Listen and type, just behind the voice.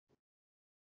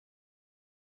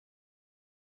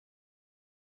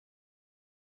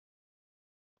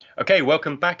Okay,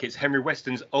 welcome back. It's Henry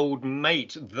Weston's Old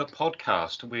Mate, the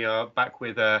podcast. We are back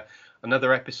with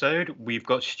another episode. We've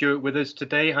got Stuart with us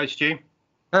today. Hi, Stu.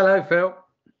 Hello, Phil.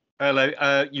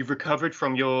 Hello. You've recovered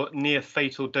from your near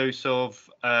fatal dose of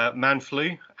man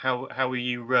flu. How are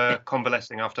you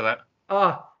convalescing after that?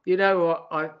 You know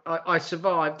what? I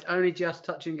survived, only just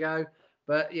touch and go.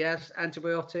 But yes,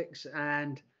 antibiotics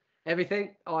and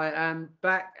everything. I am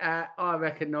back at, I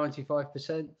reckon,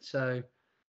 95%. So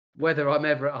whether I'm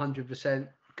ever at 100%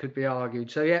 could be argued.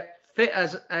 So yeah, fit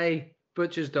as a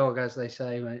butcher's dog, as they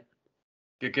say, mate.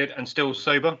 Good. And still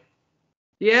sober?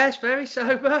 Yes, very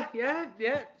sober. Yeah.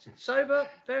 Sober,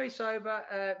 very sober,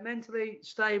 mentally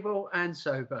stable and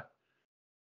sober.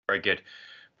 Very good.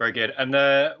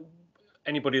 And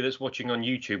anybody that's watching on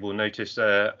YouTube will notice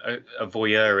a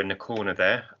voyeur in the corner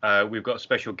there. We've got a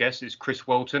special guest. It's CHRIS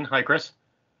WALTON. Hi, Chris.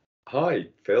 Hi,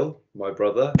 Phil, my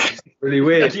brother. It's really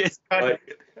weird. Yes,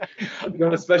 You've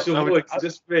got a special voice,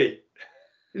 just me.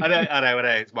 I know.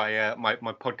 It's my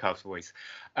podcast voice.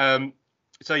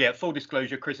 So yeah, full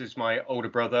disclosure, Chris is my older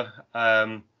brother.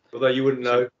 Although you wouldn't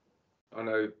know. I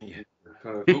know. Yeah.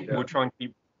 We'll try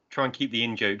and keep the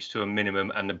in jokes to a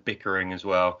minimum and the bickering as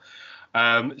well.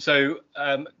 So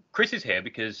Chris is here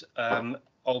because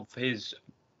of his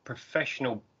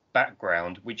professional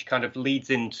background, which kind of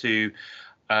leads into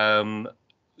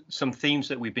some themes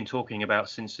that we've been talking about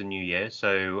since the new year.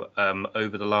 So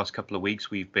over the last couple of weeks,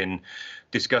 we've been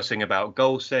discussing about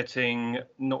goal setting,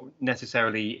 not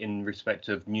necessarily in respect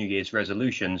of New Year's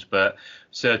resolutions, but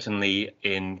certainly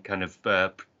in kind of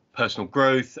personal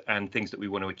growth and things that we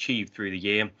want to achieve through the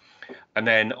year. And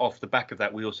then off the back of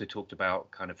that, we also talked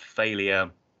about kind of failure,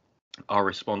 our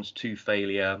response to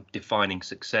failure, defining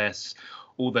success,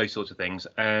 all those sorts of things.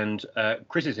 And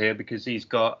Chris is here because he's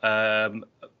got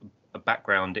a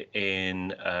background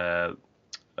in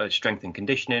strength and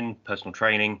conditioning, personal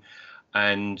training,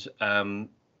 and kind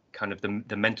of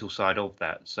the mental side of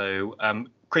that. So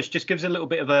Chris, just gives a little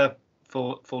bit of a,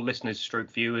 for listeners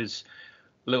stroke viewers,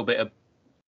 a little bit of,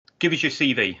 give us your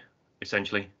CV,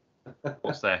 essentially.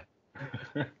 What's there?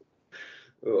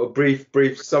 A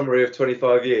brief summary of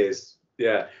 25 years.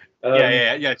 Yeah.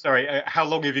 Yeah. Sorry. How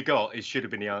long have you got? It should have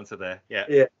been the answer there.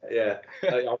 Yeah.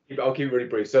 I'll keep it really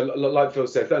brief. So, like Phil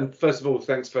said, and first of all,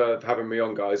 thanks for having me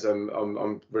on, guys.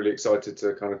 I'm really excited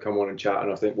to kind of come on and chat,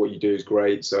 and I think what you do is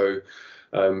great. So,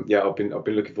 I've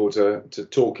been looking forward to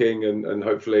talking and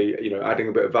hopefully, adding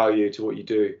a bit of value to what you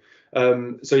do.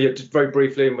 Just very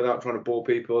briefly, and without trying to bore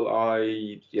people,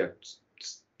 I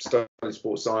studied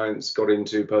sports science, got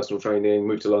into personal training,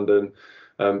 moved to London.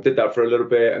 Did that for a little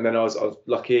bit, and then I was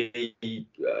lucky,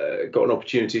 got an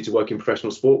opportunity to work in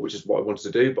professional sport, which is what I wanted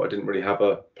to do, but I didn't really have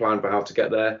a plan for how to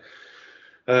get there.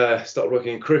 Started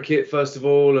working in cricket first of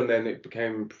all, and then it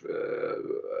became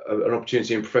an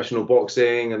opportunity in professional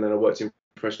boxing, and then I worked in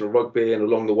professional rugby, and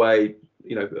along the way,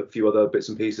 a few other bits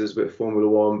and pieces, a bit of Formula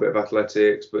One, a bit of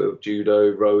athletics, a bit of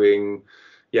judo, rowing,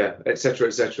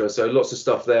 etc. So lots of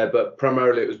stuff there, but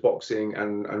primarily it was boxing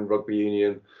and rugby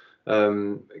union.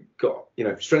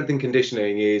 Strength and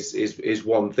conditioning is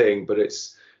one thing, but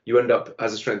you end up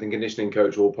as a strength and conditioning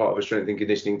coach or part of a strength and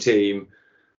conditioning team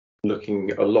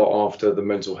looking a lot after the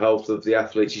mental health of the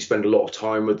athletes. You spend a lot of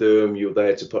time with them. You're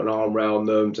there to put an arm around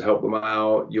them, to help them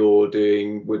out.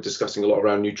 We're discussing a lot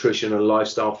around nutrition and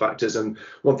lifestyle factors. And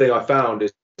one thing I found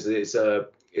is it's a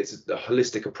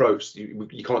holistic approach.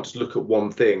 You can't just look at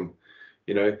one thing.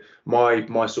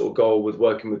 My sort of goal with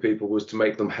working with people was to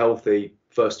make them healthy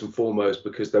first and foremost,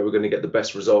 because they were going to get the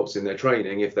best results in their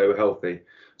training if they were healthy.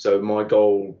 So my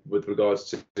goal with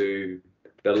regards to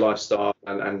their lifestyle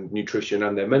and nutrition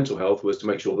and their mental health was to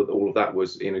make sure that all of that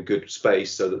was in a good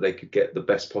space so that they could get the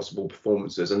best possible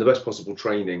performances and the best possible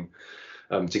training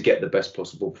to get the best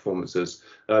possible performances.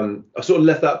 I sort of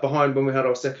left that behind when we had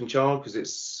our second child, because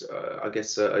it's, I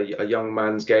guess, a young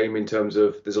man's game in terms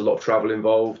of there's a lot of travel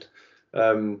involved.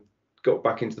 Got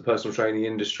back into the personal training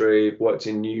industry, worked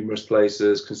in numerous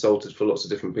places, consulted for lots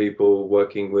of different people,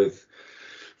 working with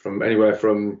from anywhere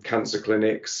from cancer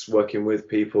clinics, working with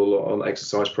people on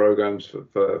exercise programs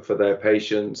for their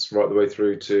patients, right the way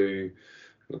through to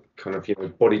kind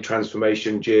of body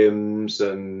transformation gyms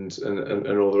and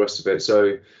all the rest of it.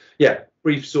 So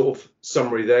brief sort of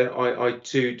summary there. I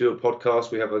too do a podcast.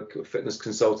 We have a fitness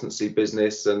consultancy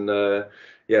business, and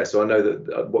so I know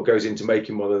that what goes into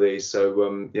making one of these.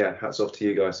 So hats off to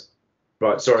you guys.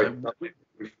 Right, sorry.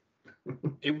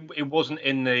 It wasn't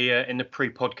in the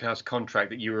pre-podcast contract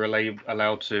that you were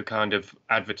allowed to kind of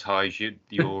advertise your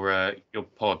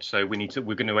pod. So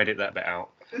we're going to edit that bit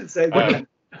out.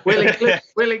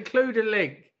 We'll include a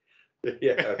link.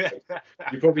 Yeah, okay.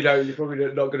 You're probably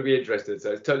not going to be interested,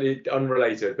 so it's totally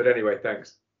unrelated. But anyway,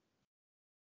 thanks.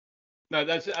 No,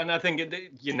 and I think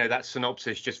that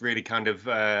synopsis just really kind of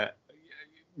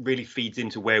really feeds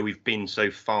into where we've been so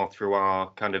far through our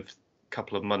kind of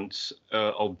couple of months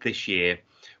of this year,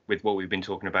 with what we've been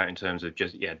talking about in terms of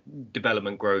just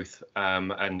development, growth,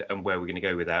 and where we're going to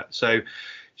go with that. So,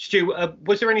 Stu,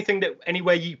 was there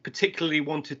anywhere you particularly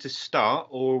wanted to start,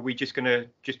 or are we just going to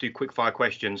do quick fire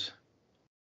questions?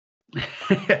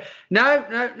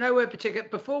 Nowhere particular.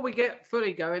 Before we get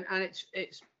fully going, and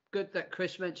it's good that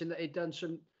Chris mentioned that he'd done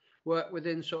some work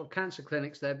within sort of cancer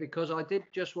clinics there, because I did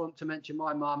just want to mention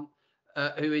my mum,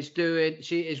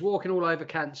 she is walking all over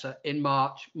cancer in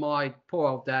March. My poor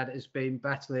old dad has been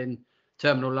battling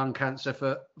terminal lung cancer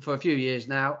for a few years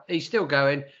now. He's still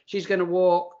going. She's going to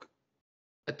walk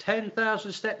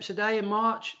 10,000 steps a day in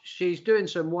March. She's doing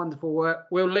some wonderful work.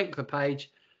 We'll link the page.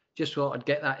 Just thought I'd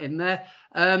get that in there.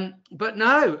 But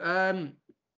no,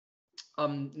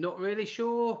 I'm not really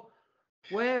sure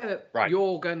where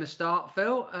you're going to start,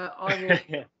 Phil.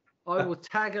 I will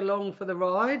tag along for the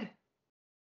ride.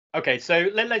 Okay, so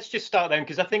let's just start then,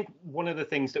 because I think one of the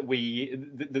things that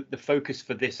the focus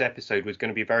for this episode was going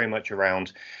to be very much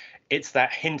around, it's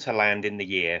that hinterland in the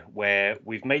year where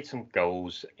we've made some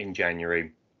goals in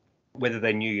January, whether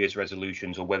they're New Year's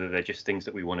resolutions or whether they're just things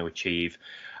that we want to achieve.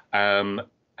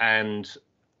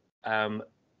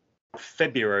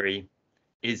 February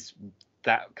is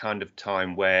that kind of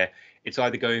time where it's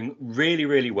either going really,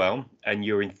 really well and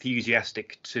you're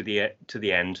enthusiastic to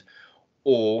the end,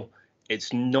 or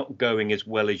it's not going as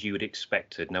well as you would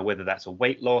expected. Now, whether that's a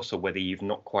weight loss, or whether you've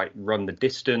not quite run the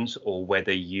distance, or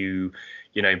whether you're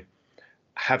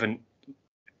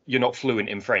not fluent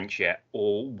in French yet,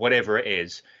 or whatever it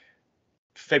is,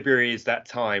 February is that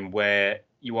time where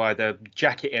you either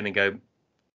jack it in and go,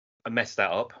 I messed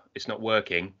that up, it's not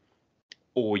working,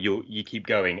 or you keep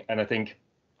going. And I think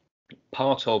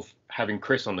part of having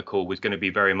Chris on the call was going to be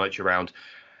very much around,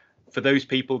 for those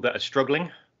people that are struggling,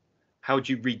 how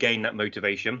do you regain that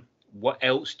motivation? What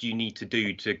else do you need to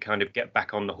do to kind of get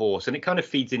back on the horse? And it kind of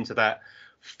feeds into that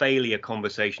failure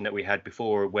conversation that we had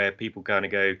before, where people kind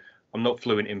of go, I'm not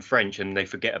fluent in French, and they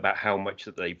forget about how much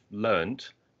that they've learned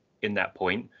in that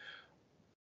point.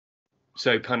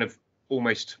 So kind of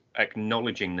almost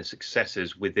acknowledging the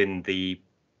successes within the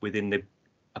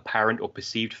apparent or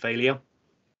perceived failure.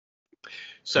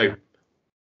 So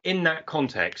in that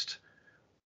context,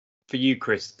 for you,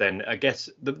 Chris, then I guess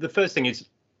the first thing is,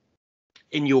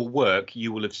 in your work,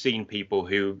 you will have seen people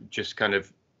who just kind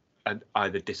of are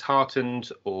either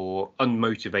disheartened or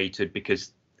unmotivated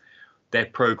because their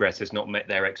progress has not met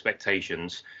their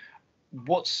expectations.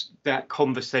 What's that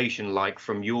conversation like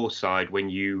from your side when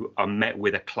you are met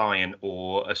with a client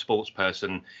or a sports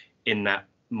person in that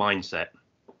mindset?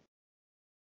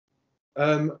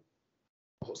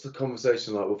 What's the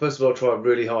conversation like? Well, first of all, I try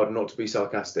really hard not to be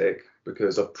sarcastic,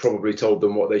 because I've probably told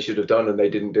them what they should have done and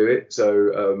they didn't do it.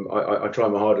 So I try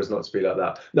my hardest not to be like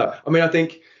that. No, I mean, I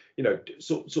think,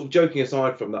 sort of joking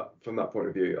aside from that point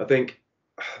of view, I think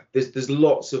there's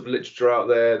lots of literature out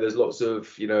there. There's lots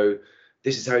of,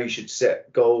 this is how you should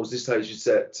set goals. This is how you should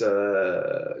set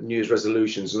New Year's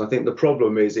resolutions. And I think the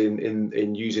problem is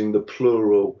in using the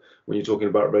plural when you're talking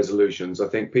about resolutions. I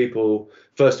think people,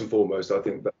 first and foremost, I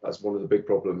think that's one of the big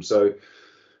problems. So,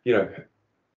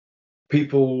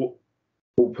 people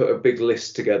will put a big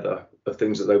list together of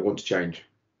things that they want to change.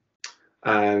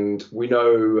 And we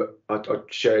know, I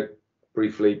shared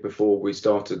briefly before we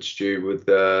started, Stu, with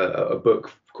a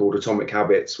book called Atomic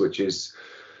Habits, which is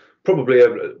probably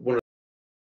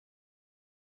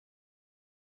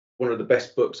one of the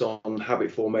best books on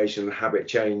habit formation and habit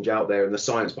change out there, and the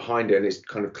science behind it, and it's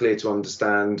kind of clear to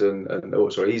understand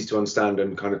easy to understand,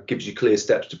 and kind of gives you clear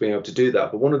steps to being able to do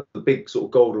that. But one of the big sort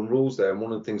of golden rules there, and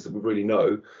one of the things that we really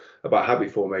know about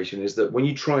habit formation, is that when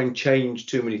you try and change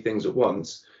too many things at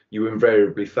once, you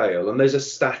invariably fail. And there's a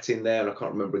stat in there, and I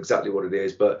can't remember exactly what it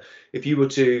is, but if you were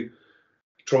to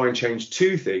try and change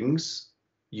two things,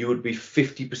 you would be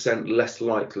 50% less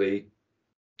likely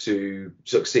to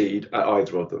succeed at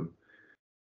either of them.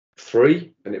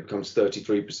 3, and it becomes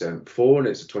 33%. 4, and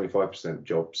it's a 25%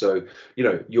 job. So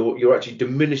you're actually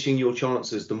diminishing your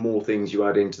chances the more things you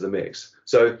add into the mix.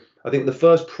 So I think the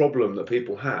first problem that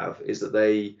people have is that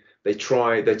they're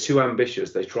too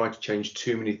ambitious. They try to change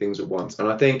too many things at once, and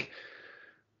I think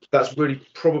that's really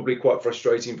probably quite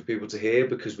frustrating for people to hear,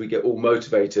 because we get all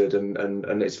motivated,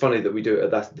 and it's funny that we do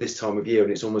it at this time of year,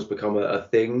 and it's almost become a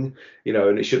thing,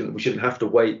 and we shouldn't have to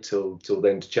wait till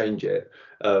then to change it.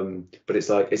 But it's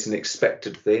like it's an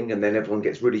expected thing, and then everyone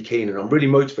gets really keen, and I'm really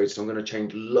motivated. So I'm going to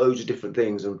change loads of different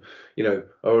things, and I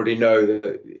already know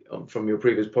that from your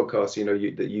previous podcast,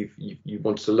 that you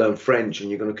wanted to learn French, and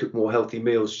you're going to cook more healthy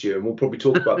meals, Stu, and we'll probably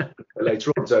talk about that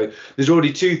later on. So there's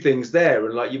already two things there,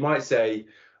 and like you might say,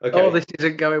 okay, oh, this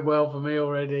isn't going well for me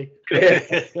already.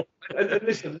 yeah. And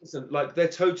listen, like they're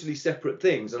totally separate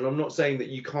things, and I'm not saying that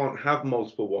you can't have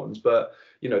multiple ones, but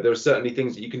there are certainly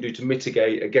things that you can do to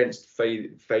mitigate against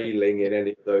failing in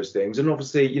any of those things. And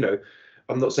obviously,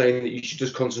 I'm not saying that you should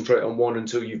just concentrate on one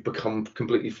until you've become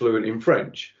completely fluent in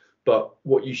French, but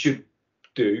what you should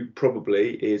do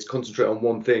probably is concentrate on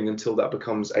one thing until that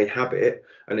becomes a habit,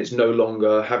 and it's no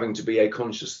longer having to be a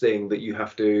conscious thing that you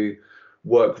have to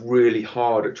work really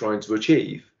hard at trying to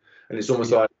achieve. And it's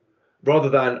almost like, rather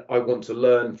than I want to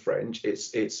learn French,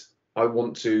 it's I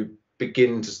want to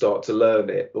begin to start to learn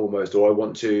it almost, or I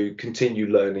want to continue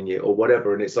learning it, or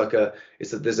whatever. And it's like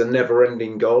there's a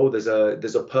never-ending goal. There's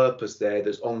a purpose there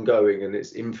that's ongoing, and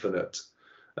it's infinite.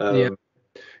 So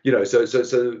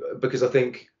because I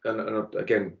think, and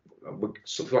again, we're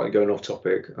slightly going off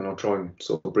topic, and I'll try and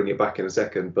sort of bring it back in a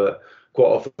second. But quite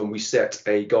often we set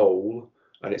a goal,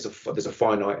 and there's a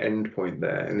finite end point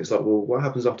there, and it's like, well, what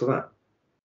happens after that?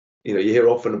 You hear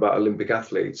often about Olympic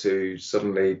athletes who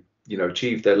suddenly,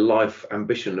 achieve their life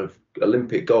ambition of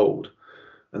Olympic gold,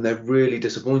 and they're really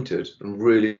disappointed and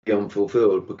really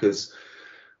unfulfilled because,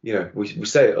 we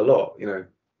say it a lot,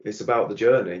 it's about the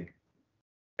journey,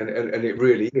 and it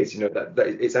really is, that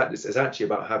it's actually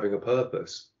about having a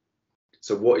purpose.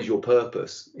 So what is your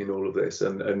purpose in all of this?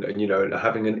 And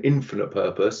having an infinite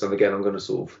purpose. And again, I'm going to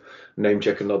sort of name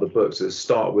check another book. So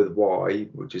Start With Why,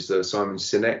 which is Simon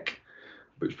Sinek,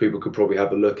 which people could probably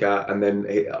have a look at. And then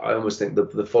I almost think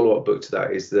the follow-up book to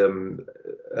that is the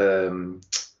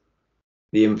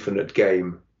Infinite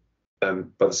Game, by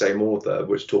the same author,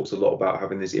 which talks a lot about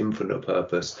having this infinite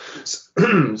purpose.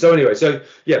 So anyway,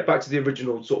 back to the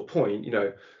original sort of point.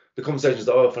 The conversations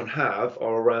that I often have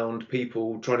are around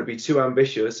people trying to be too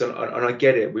ambitious, and I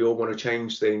get it. We all want to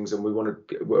change things, and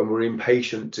we're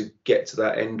impatient to get to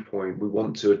that end point. We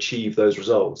want to achieve those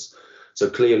results. So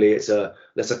clearly it's a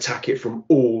let's attack it from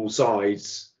all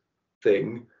sides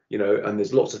thing, and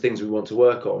there's lots of things we want to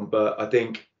work on, but I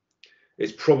think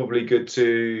it's probably good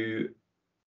to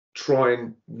try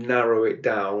and narrow it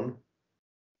down,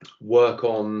 work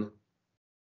on,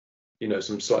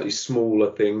 some slightly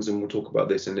smaller things, and we'll talk about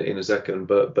this in a second,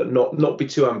 but not be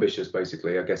too ambitious,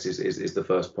 basically, I guess is the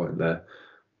first point there.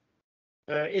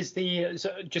 So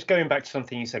just going back to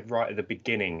something you said right at the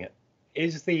beginning,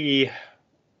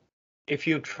 if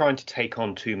you're trying to take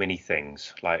on too many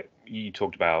things, like you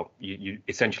talked about, you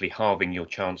essentially halving your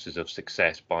chances of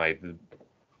success by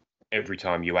every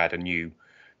time you add a new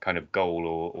kind of goal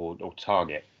or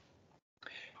target.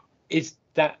 Is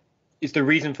the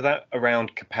reason for that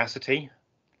around capacity?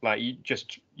 Like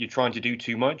you're trying to do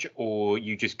too much, or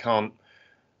you just can't?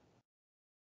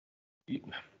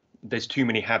 There's too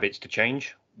many habits to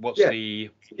change. There'll be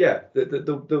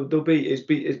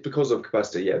it's because of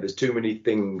capacity. There's too many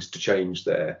things to change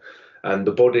there, and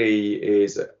the body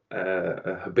is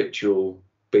a habitual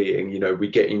being. We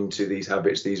get into these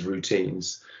habits, these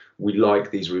routines. We like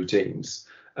these routines,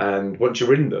 and once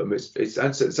you're in them, it's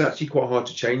actually quite hard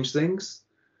to change things.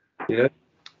 Yeah.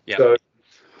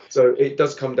 So it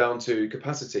does come down to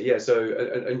capacity. Yeah. So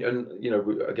and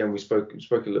again, we spoke a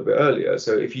little bit earlier.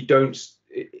 So if you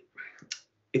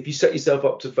set yourself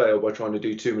up to fail by trying to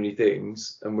do too many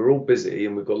things, and we're all busy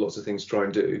and we've got lots of things to try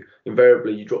and do,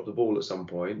 invariably you drop the ball at some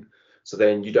point. So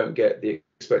then you don't get the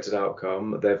expected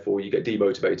outcome, therefore you get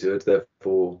demotivated,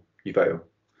 therefore you fail.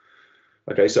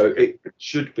 Okay, so it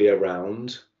should be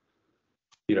around,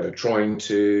 trying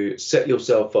to set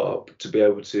yourself up to be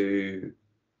able to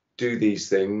do these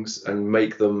things and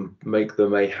make them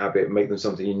a habit, make them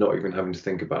something you're not even having to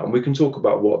think about. And we can talk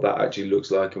about what that actually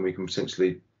looks like, and we can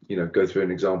potentially go through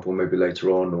an example maybe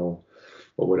later on or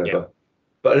whatever. Yeah.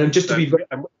 But then just to be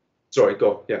sorry,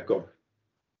 go on.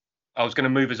 I was going to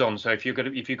move us on. So if you've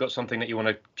got something that you want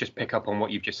to just pick up on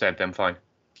what you've just said, then fine.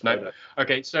 No.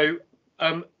 Okay. So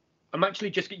I'm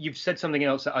actually you've said something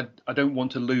else that I don't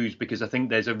want to lose, because I think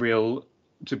there's a real,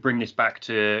 to bring this back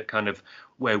to kind of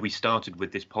where we started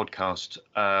with this podcast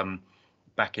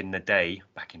back in the day,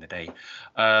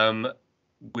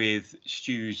 with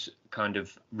Stu's kind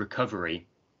of recovery,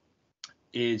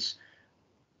 is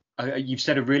you've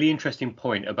said a really interesting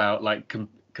point about like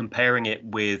comparing it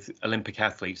with Olympic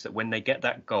athletes, that when they get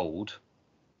that gold,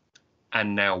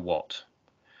 and now what?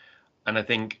 And I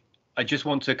think I just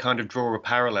want to kind of draw a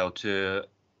parallel to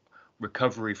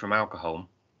recovery from alcohol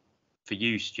for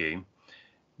you, Stu.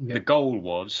 the goal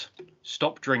was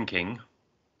stop drinking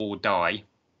or die.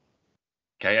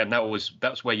 Okay, and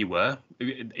that's where you were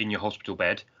in your hospital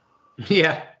bed.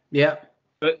 Yeah.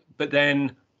 But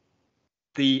then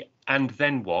and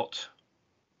then what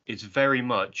is very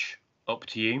much up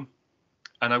to you.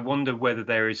 And I wonder whether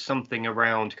there is something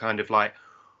around kind of like,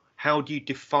 how do you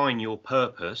define your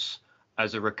purpose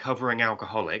as a recovering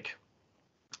alcoholic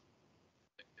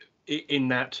in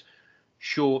that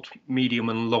short, medium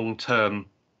and long term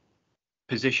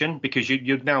position? Because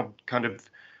you're now kind of,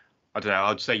 I don't know,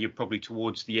 I'd say you're probably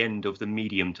towards the end of the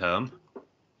medium term,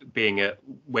 being at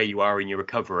where you are in your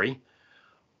recovery.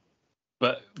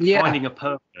 But finding a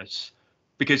purpose,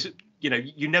 because,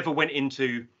 you never went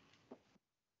into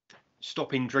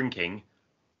stopping drinking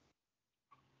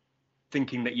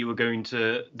thinking that you were going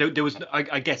to, there was,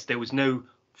 I guess there was no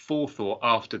forethought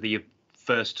after the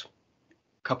first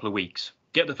couple of weeks.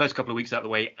 Get the first couple of weeks out of the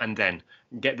way and then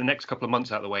get the next couple of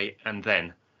months out of the way and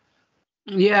then.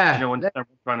 Yeah. Do you know what I'm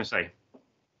trying to say?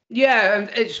 Yeah, and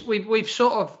we've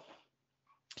sort of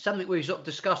something we've sort of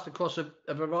discussed across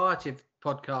a variety of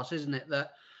podcasts, isn't it?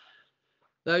 That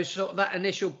that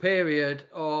initial period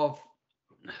of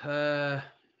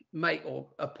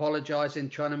apologizing,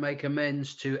 trying to make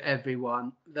amends to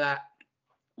everyone, that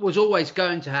was always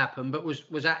going to happen, but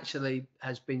was actually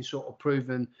has been sort of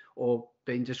proven or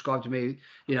been described to me.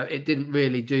 It didn't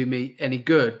really do me any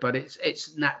good, but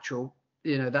it's natural.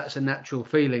 That's a natural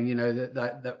feeling.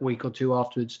 That week or two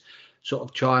afterwards, sort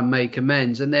of try and make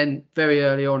amends. And then very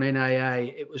early on in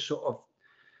AA, it was sort of,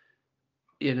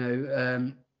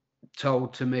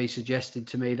 suggested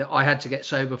to me that I had to get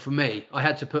sober for me. I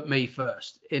had to put me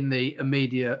first in the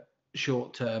immediate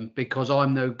short term, because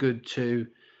I'm no good to,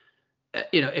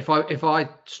 if I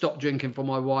stop drinking for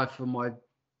my wife, for my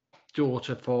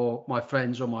daughter, for my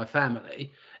friends or my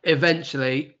family,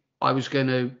 eventually I was going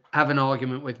to have an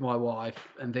argument with my wife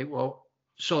and think, well,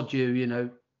 sod you,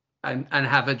 and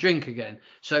have a drink again.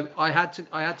 So I had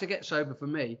to get sober for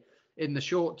me in the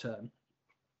short term.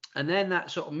 And then that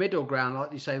sort of middle ground,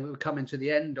 like you say, we're coming to the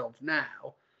end of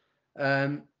now,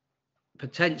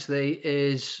 potentially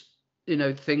is,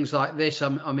 things like this.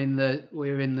 I'm in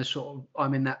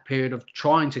that period of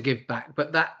trying to give back,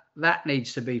 but that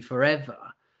needs to be forever.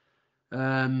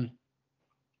 But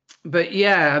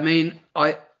yeah, I mean,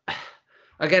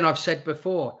 I've said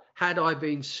before, had I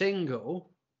been single,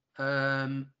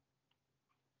 I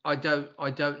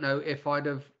don't know if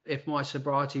my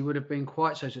sobriety would have been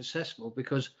quite so successful,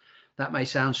 because that may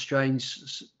sound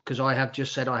strange, because I have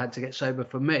just said I had to get sober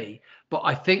for me, but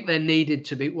I think there needed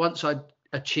to be, once I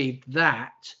achieved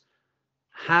that,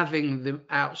 having the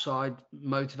outside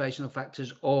motivational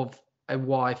factors of a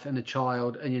wife and a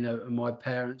child, and and my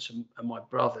parents and my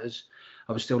brothers.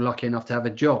 I was still lucky enough to have a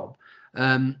job.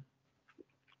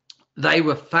 They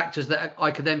were factors that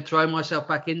I could then throw myself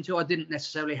back into. I didn't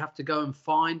necessarily have to go and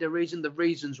find a reason. The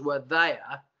reasons were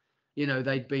there.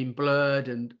 They'd been blurred,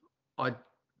 and I'd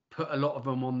put a lot of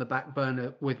them on the back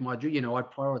burner with my, I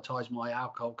prioritized my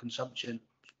alcohol consumption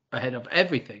ahead of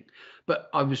everything. But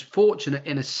I was fortunate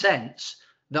in a sense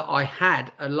that I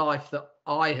had a life that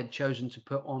I had chosen to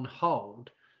put on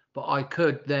hold, but I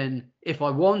could then, if I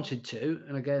wanted to,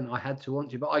 and again, I had to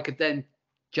want to, but I could then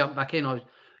jump back in. I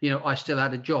still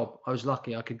had a job. I was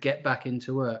lucky. I could get back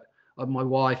into work. My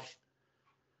wife,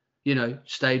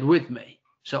 stayed with me,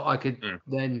 so I could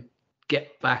then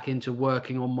get back into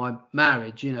working on my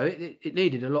marriage. It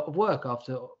needed a lot of work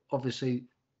after, obviously,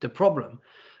 the problem.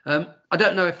 I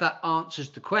don't know if that answers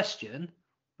the question,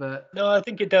 but no, I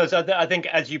think it does. I think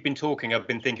as you've been talking, I've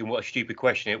been thinking what a stupid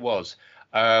question it was,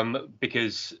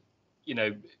 because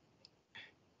the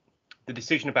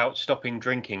decision about stopping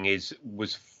drinking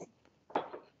was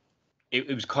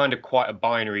kind of quite a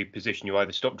binary position. You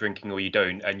either stop drinking or you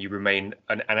don't, and you remain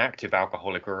an active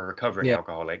alcoholic or a recovering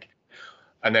alcoholic.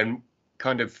 And then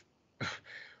kind of,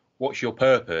 what's your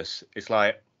purpose? It's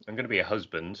like, I'm going to be a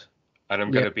husband, and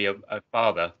I'm going to be a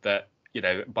father that,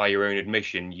 by your own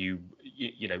admission, you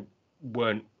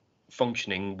weren't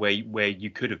functioning where you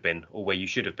could have been or where you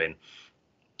should have been.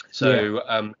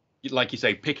 So, like you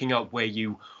say, picking up where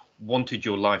you wanted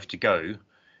your life to go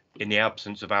in the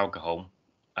absence of alcohol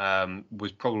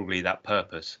was probably that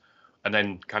purpose. And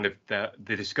then kind of the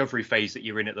discovery phase that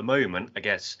you're in at the moment, I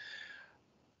guess,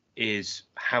 is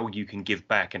how you can give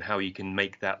back and how you can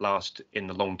make that last in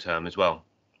the long term as well.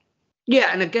 Yeah,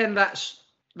 and again, that's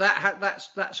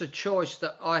a choice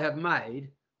that I have made,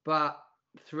 but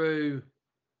through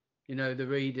the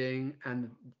reading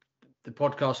and the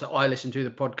podcast that I listen to, the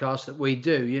podcast that we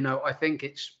do, I think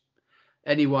it's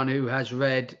anyone who has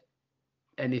read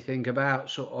anything about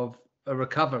sort of a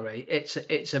recovery,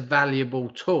 it's a valuable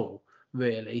tool,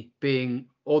 really, being,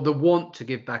 or the want to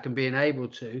give back and being able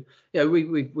to. You know,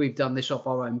 we've done this off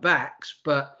our own backs,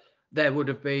 but there would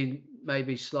have been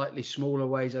maybe slightly smaller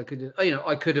ways I could, you know,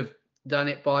 I could have done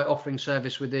it by offering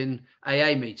service within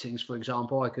AA meetings, for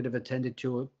example. I could have attended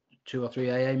two or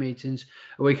three AA meetings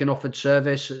a week and offered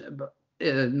service, but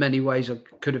in many ways I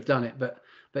could have done it.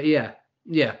 But yeah.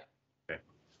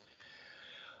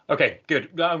 Okay, good.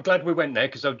 Well, I'm glad we went there,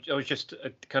 because I was just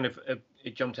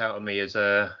it jumped out at me as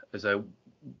a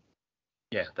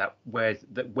yeah, that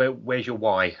where's your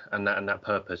why and that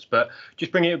purpose. But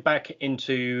just bringing it back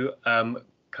into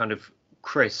kind of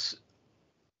Chris,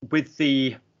 with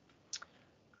the,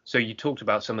 so you talked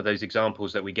about some of those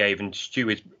examples that we gave, and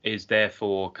Stu is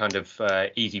therefore kind of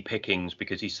easy pickings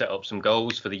because he set up some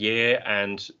goals for the year,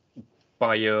 and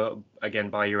by your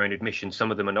own admission,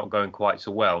 some of them are not going quite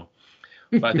so well.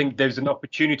 But I think there's an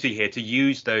opportunity here to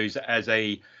use those as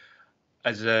a,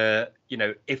 you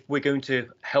know, if we're going to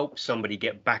help somebody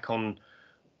get back on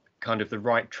kind of the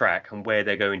right track and where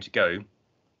they're going to go,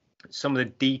 some of the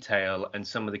detail and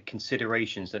some of the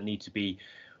considerations that need to be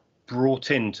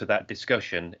brought into that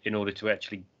discussion in order to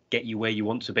actually get you where you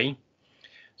want to be.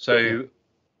 So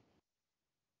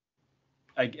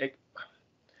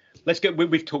let's go.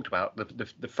 We've talked about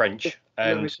the French,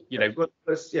 and you know.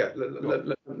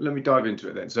 Let me dive into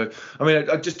it then. So, I mean,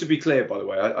 just to be clear, by the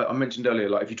way, I mentioned earlier,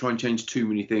 like if you try and change too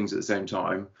many things at the same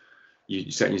time,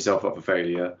 you're setting yourself up for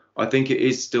failure. I think it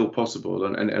is still possible,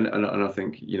 and I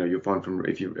think, you know, you'll find from,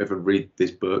 if you ever read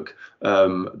this book,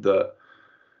 that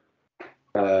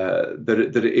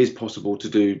it is possible to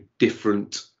do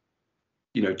different,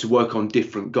 you know, to work on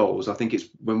different goals. I think it's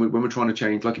when we're trying to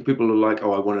change, like if people are like,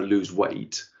 oh, I want to lose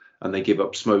weight, and they give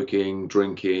up smoking,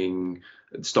 drinking,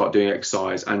 start doing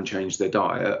exercise and change their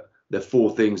diet, they're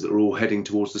four things that are all heading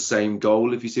towards the same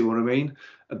goal, if you see what I mean.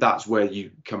 That's where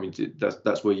you come into,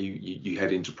 that's where you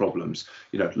head into problems.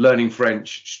 You know, learning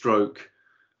French, stroke,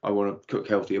 I want to cook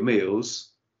healthier meals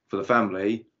for the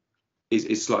family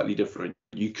is slightly different.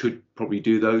 You could probably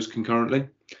do those concurrently.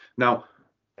 Now,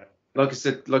 like I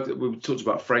said, like we talked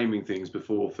about framing things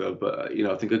before, Phil, but you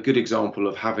know, I think a good example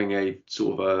of having a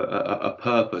sort of a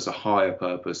purpose, a higher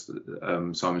purpose,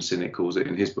 Simon Sinek calls it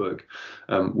in his book,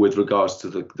 with regards to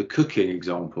the cooking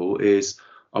example, is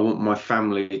I want my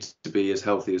family to be as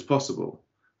healthy as possible,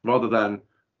 rather than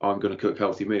I'm going to cook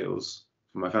healthy meals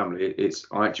for my family. It's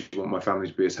I actually want my family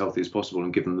to be as healthy as possible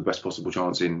and give them the best possible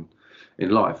chance in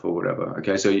life or whatever.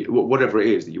 Okay, so whatever it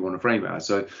is that you want to frame it as.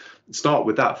 So start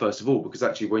with that first of all, because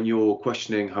actually when you're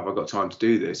questioning, have I got time to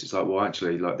do this, it's like, well,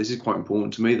 actually, like, this is quite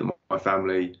important to me that my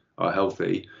family are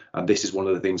healthy, and this is one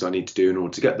of the things I need to do in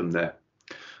order to get them there.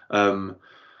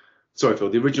 Sorry, Phil,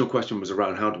 the original question was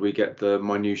around how do we get the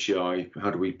minutiae,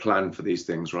 how do we plan for these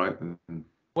things, right?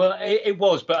 Well, it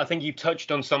was, but I think you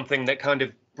touched on something that kind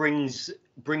of brings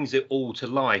it all to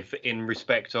life in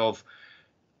respect of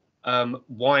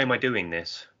why am I doing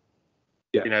this?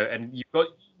 Yeah. You know, and you've got,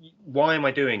 why am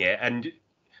I doing it? And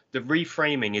the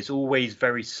reframing is always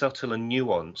very subtle and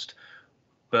nuanced.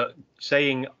 But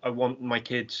saying I want my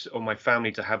kids or my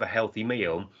family to have a healthy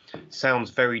meal sounds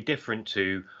very different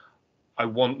to I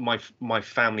want my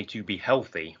family to be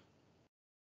healthy,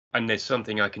 and there's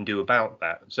something I can do about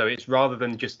that. So it's rather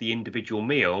than just the individual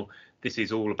meal, this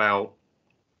is all about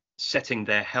setting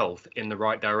their health in the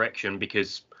right direction,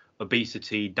 because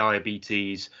obesity,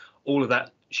 diabetes, all of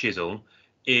that shizzle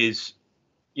is,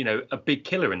 you know, a big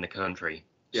killer in the country.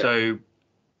 Yeah. So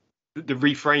the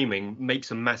reframing makes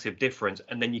a massive difference,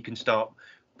 and then you can start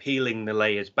peeling the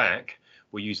layers back.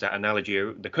 We'll use that analogy,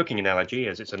 the cooking analogy,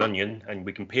 as it's an onion, and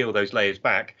we can peel those layers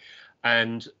back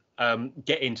and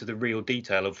get into the real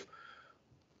detail of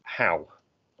how.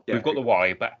 Yeah. We've got the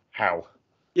why, but how?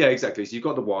 Yeah, exactly. So you've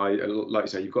got the why, like you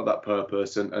say, you've got that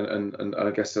purpose, and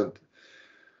I guess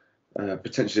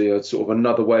potentially a sort of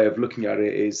another way of looking at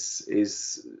it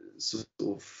is sort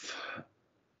of,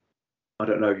 I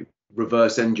don't know,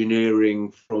 reverse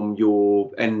engineering from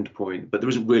your end point, but there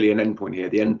isn't really an end point here.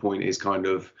 The end point is kind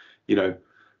of, you know,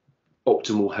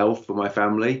 optimal health for my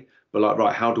family, but like,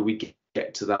 right, how do we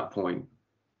get to that point?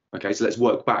 Okay, so let's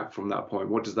work back from that point.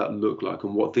 What does that look like,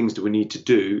 and what things do we need to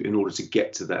do in order to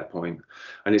get to that point?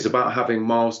 And it's about having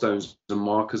milestones and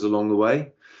markers along the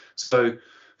way. So,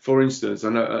 for instance, I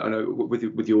know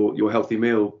with your healthy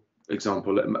meal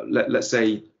example, let's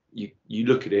say you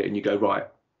look at it and you go, right,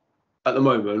 at the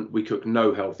moment we cook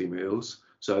no healthy meals,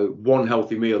 so one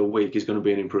healthy meal a week is going to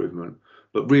be an improvement.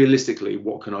 But realistically,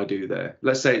 what can I do there?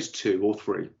 Let's say it's 2 or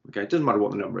 3. Okay, it doesn't matter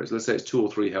what the number is. Let's say it's 2 or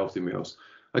 3 healthy meals.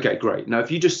 Okay, great. Now,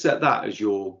 if you just set that as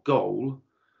your goal,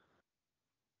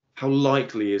 how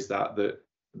likely is that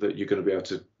you're going to be able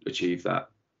to achieve that?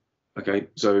 Okay,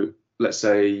 so let's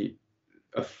say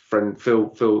a friend,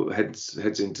 Phil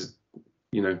heads into,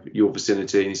 you know, your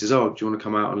vicinity, and he says, oh, do you want to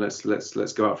come out and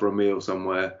let's go out for a meal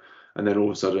somewhere? And then all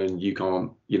of a sudden you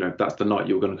can't, you know, that's the night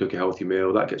you're going to cook a healthy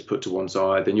meal, that gets put to one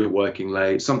side, then you're working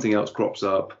late, something else crops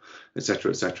up,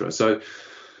 etc., etc. So,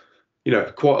 you know,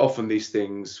 quite often these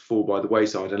things fall by the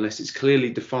wayside unless it's clearly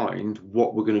defined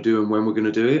what we're going to do and when we're going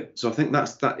to do it. So I think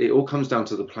that's that. It all comes down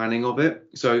to the planning of it.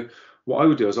 So what I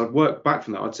would do is I'd work back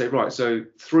from that. I'd say, right, so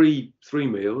three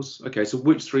meals. Okay, so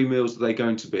which 3 meals are they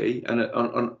going to be?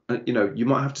 And you know, you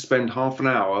might have to spend half an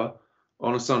hour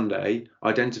on a Sunday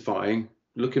identifying,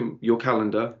 looking your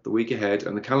calendar the week ahead,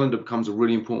 and the calendar becomes a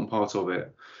really important part of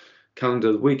it.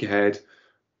 Calendar the week ahead.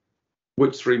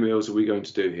 Which 3 meals are we going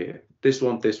to do here? This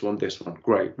one, this one, this one.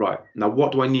 Great. Right. Now,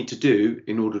 what do I need to do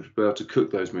in order to be able to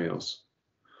cook those meals?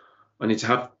 I need to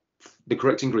have the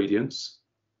correct ingredients.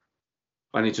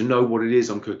 I need to know what it is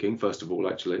I'm cooking, first of all,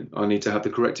 actually. I need to have the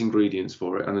correct ingredients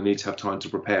for it, and I need to have time to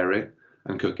prepare it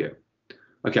and cook it.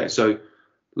 Okay, so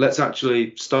let's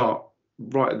actually start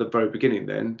right at the very beginning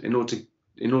then. In order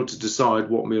to decide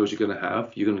what meals you're going to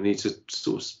have, you're going to need to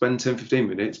sort of spend 10-15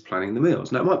 minutes planning the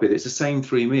meals. Now, it might be that it's the same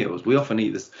 3 meals. We often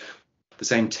eat the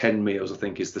same 10 meals, I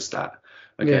think, is the stat.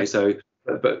 Okay, yeah. So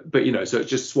but you know, so it's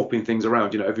just swapping things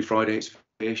around. You know, every Friday it's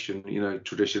fish, and you know,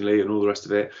 traditionally, and all the rest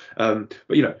of it. But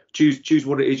you know, choose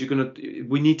what it is you're going to.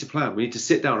 We need to plan. We need to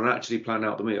sit down and actually plan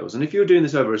out the meals. And if you're doing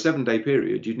this over a 7-day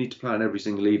period, you'd need to plan every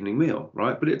single evening meal,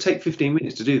 right? But it'd take 15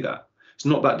 minutes to do that. It's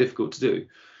not that difficult to do.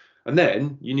 And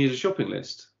then you need a shopping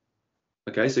list.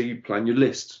 Okay, so you plan your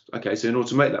list. Okay, so in order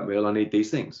to make that meal, I need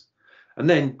these things. And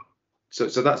then, so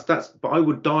that's, but I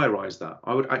would diarize that.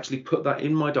 I would actually put that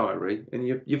in my diary,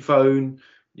 in your phone,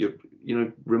 you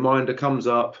know, reminder comes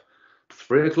up,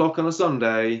 3 o'clock on a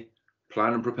Sunday,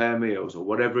 plan and prepare meals, or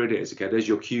whatever it is. Okay, there's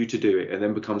your cue to do it, and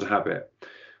then becomes a habit.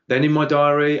 Then in my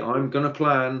diary, I'm going to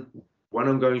plan when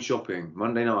I'm going shopping.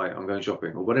 Monday night, I'm going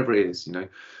shopping, or whatever it is, you know.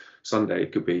 Sunday,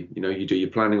 it could be, you know, you do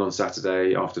your planning on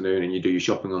Saturday afternoon and you do your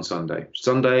shopping on Sunday.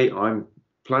 Sunday, I'm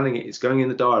planning it. It's going in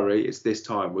the diary. It's this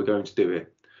time. We're going to do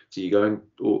it. So you go and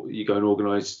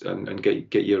organise and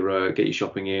get your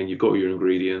shopping in. You've got all your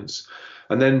ingredients,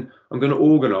 and then I'm going to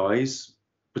organise.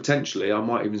 Potentially, I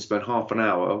might even spend half an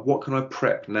hour. What can I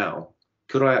prep now?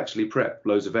 Could I actually prep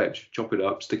loads of veg, chop it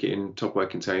up, stick it in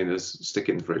Tupperware containers, stick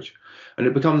it in the fridge, and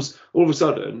it becomes all of a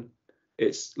sudden.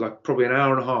 It's like probably an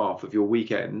hour and a half of your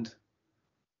weekend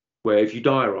where if you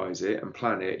diarise it and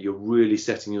plan it, you're really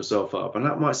setting yourself up. And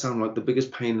that might sound like the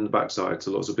biggest pain in the backside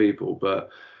to lots of people, but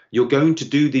you're going to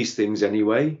do these things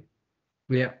anyway.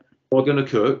 Yeah. You are going to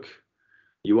cook.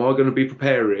 You are going to be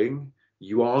preparing.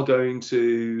 You are going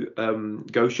to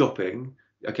go shopping.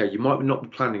 Okay, you might not be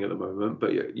planning at the moment,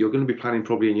 but you're going to be planning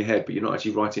probably in your head, but you're not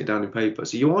actually writing it down in paper.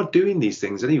 So you are doing these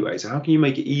things anyway. So how can you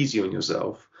make it easy on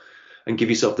yourself and give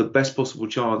yourself the best possible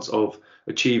chance of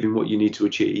achieving what you need to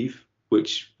achieve,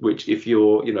 which if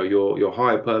your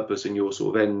higher purpose and your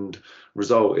sort of end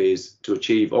result is to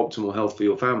achieve optimal health for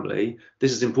your family,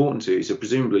 this is important to you. So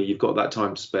presumably you've got that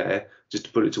time to spare just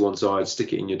to put it to one side,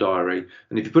 stick it in your diary.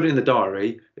 And if you put it in the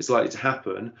diary, it's likely to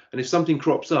happen. And if something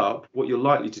crops up, what you're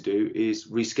likely to do is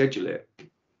reschedule it,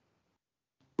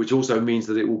 which also means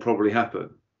that it will probably happen.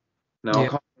 Now, yeah. I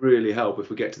can't really help if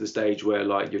we get to the stage where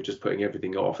like you're just putting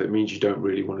everything off. It means you don't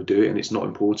really want to do it and it's not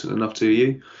important enough to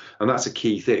you. And that's a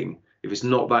key thing. If it's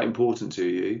not that important to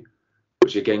you,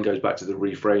 which again goes back to the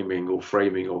reframing or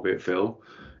framing of it, Phil,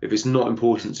 if it's not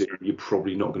important to you, you're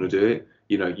probably not going to do it.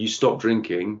 You know, you stopped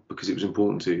drinking because it was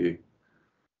important to you.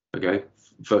 Okay,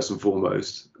 first and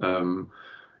foremost.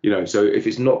 You know, so if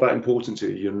it's not that important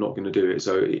to you, you're not going to do it.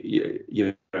 So,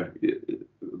 you know,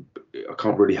 I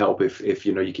can't really help if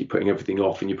you know you keep putting everything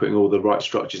off and you're putting all the right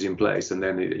structures in place, and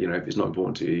then you know if it's not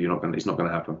important to you, it's not going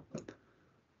to happen.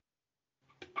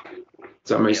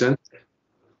 Does that make sense?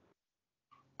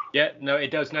 Yeah, no,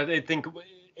 it does. No, I think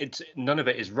it's none of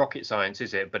it is rocket science,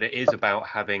 is it? But it is about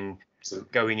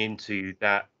going into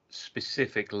that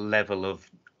specific level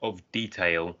of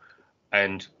detail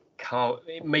and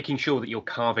making sure that you're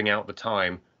carving out the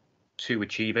time to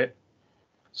achieve it.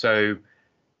 So,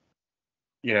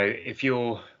 you know, if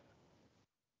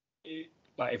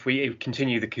we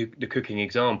continue the cooking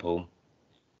example,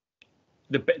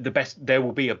 there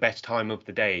will be a best time of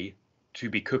the day to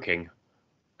be cooking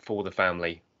for the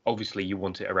family. Obviously, you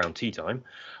want it around tea time,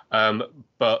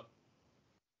 but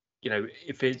you know,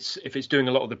 if it's doing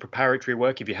a lot of the preparatory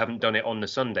work, if you haven't done it on the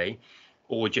Sunday,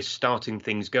 or just starting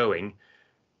things going,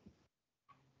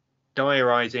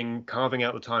 diarising, carving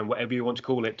out the time, whatever you want to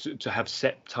call it, to have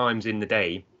set times in the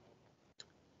day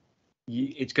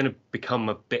it's going to become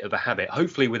a bit of a habit,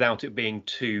 hopefully without it being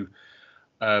too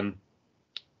kind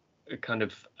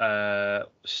of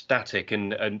static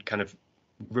and kind of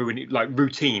ruining, like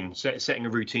routine, setting a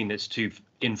routine that's too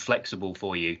inflexible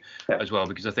for you as well,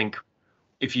 because I think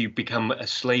if you become a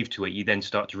slave to it, you then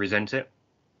start to resent it.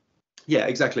 Yeah,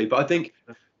 exactly. But I think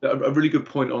a really good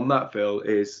point on that, Phil,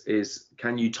 is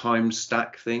can you time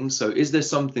stack things? So is there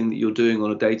something that you're doing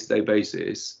on a day-to-day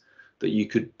basis that you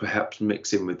could perhaps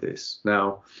mix in with this?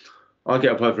 Now, I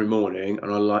get up every morning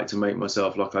and I like to make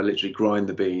myself, like, I literally grind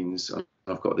the beans.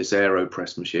 I've got this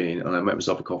AeroPress machine and I make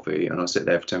myself a coffee and I sit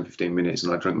there for 10-15 minutes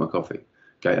and I drink my coffee.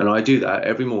 Okay, and I do that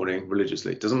every morning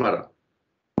religiously. It doesn't matter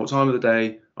what time of the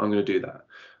day, I'm going to do that.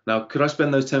 Now, could I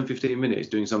spend those 10-15 minutes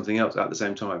doing something else at the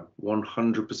same time?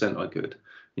 100% I could.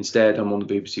 Instead, I'm on the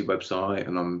BBC website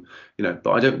and I'm,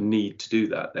 but I don't need to do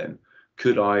that then.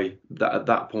 Could I, at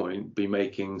that point, be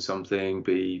making something,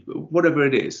 be whatever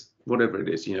it is,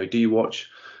 do you watch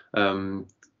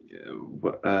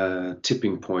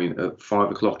Tipping Point at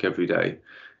 5 o'clock every day,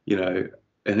 and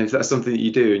if that's something that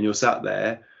you do and you're sat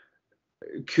there,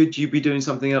 could you be doing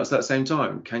something else at the same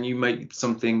time? Can you make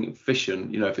something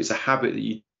efficient? If it's a habit that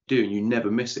you do and you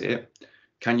never miss it,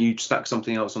 can you stack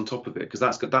something else on top of it? Because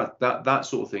that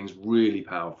sort of thing is really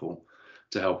powerful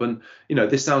to help. And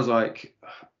this sounds like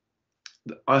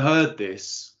I heard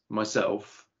this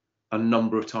myself a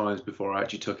number of times before I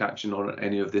actually took action on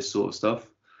any of this sort of stuff.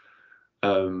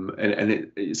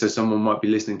 So someone might be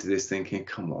listening to this thinking,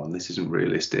 come on, this isn't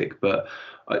realistic, but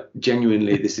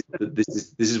genuinely this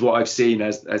is what I've seen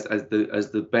as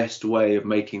the best way of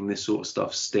making this sort of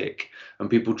stuff stick. And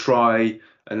people try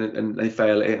and they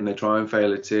fail at it and they try and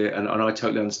fail at it, and I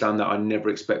totally understand that. I never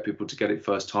expect people to get it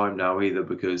first time now either,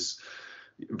 because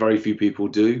very few people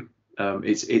do.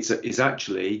 It's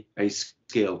actually a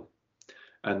skill,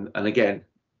 and again,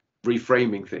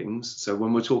 reframing things. So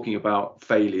when we're talking about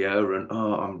failure and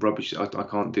I'm rubbish, I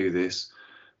can't do this,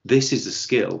 this is a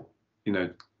skill.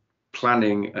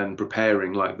 Planning and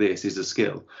preparing like this is a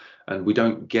skill, and we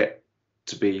don't get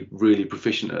to be really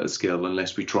proficient at a skill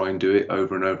unless we try and do it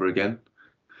over and over again.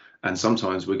 And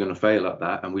sometimes we're going to fail at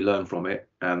that, and we learn from it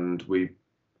and we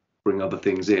bring other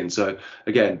things in. So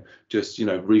again, just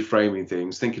reframing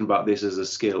things, thinking about this as a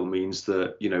skill means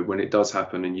that when it does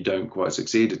happen and you don't quite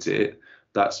succeed at it,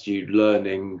 that's you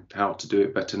learning how to do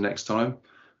it better next time.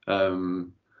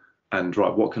 And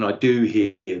right, what can I do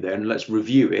here then? Let's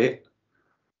review it.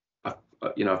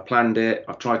 I've planned it,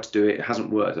 I've tried to do it, it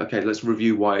hasn't worked. Okay, let's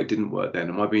review why it didn't work then.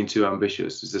 Am I being too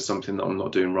ambitious? Is there something that I'm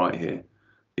not doing right here?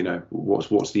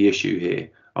 What's the issue here?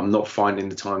 I'm not finding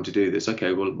the time to do this.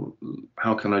 Okay, well,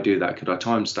 how can I do that? Could I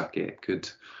time stack it?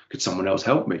 Could someone else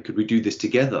help me? Could we do this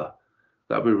together?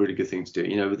 That'd be a really good thing to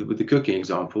do. With the cooking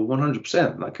example,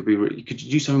 100%. That could be really. Could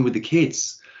you do something with the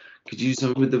kids? Could you do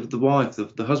something with the wife,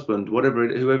 the husband, whoever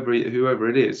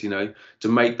it is, to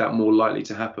make that more likely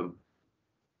to happen?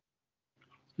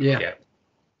 Yeah,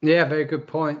 very good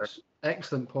points.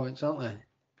 Excellent points, aren't they?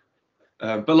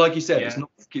 But like you said, it's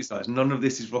not rocket science. None of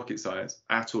this is rocket science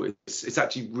at all. It's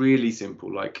actually really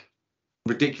simple, like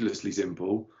ridiculously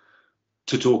simple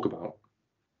to talk about,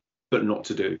 but not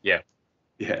to do. Yeah.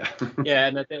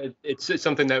 And it's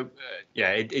something that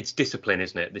it's discipline,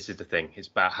 isn't it? This is the thing. It's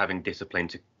about having discipline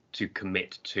to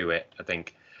commit to it, I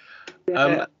think.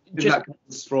 That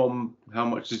comes from how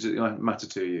much does it matter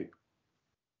to you?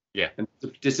 And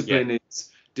discipline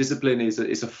is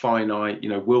it's a finite,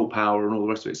 willpower and all the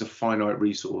rest of it. It's a finite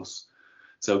resource.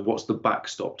 So what's the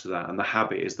backstop to that? And the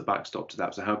habit is the backstop to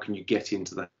that. So how can you get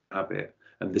into the habit?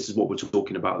 And this is what we're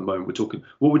talking about at the moment.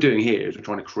 What we're doing here is we're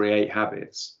trying to create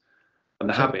habits. And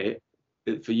the habit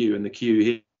for you, and the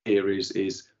cue here is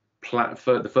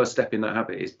the first step in that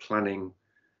habit is planning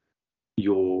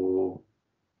your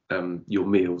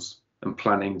meals and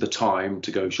planning the time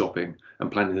to go shopping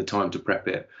and planning the time to prep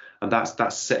it. And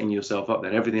that's setting yourself up.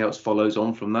 Then everything else follows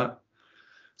on from that.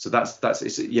 So that's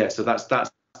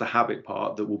the habit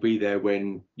part that will be there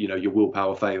when your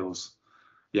willpower fails.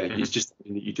 It's just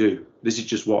something that you do. This is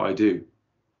just what I do.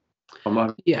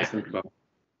 I'll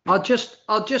just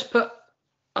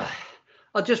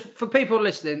for people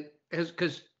listening,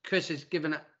 because Chris has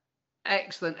given an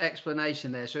excellent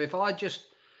explanation there. So if I just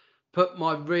put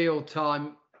my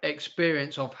real-time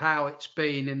experience of how it's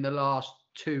been in the last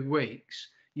 2 weeks,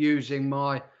 using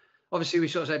obviously we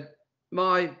sort of said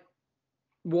my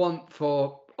want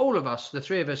for all of us, the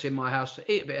three of us in my house,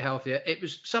 to eat a bit healthier. It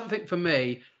was something for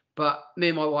me, but me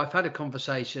and my wife had a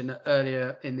conversation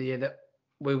earlier in the year that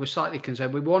we were slightly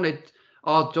concerned. We wanted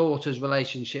our daughter's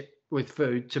relationship with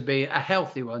food to be a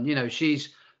healthy one.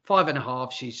 She's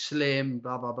 5.5, she's slim,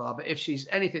 blah, blah, blah. But if she's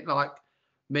anything like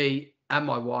me, and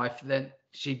my wife, then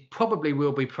she probably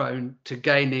will be prone to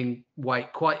gaining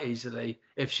weight quite easily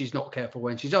if she's not careful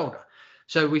when she's older.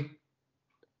 So we,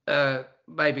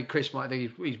 maybe Chris might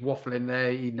think he's waffling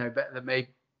there, you know better than me.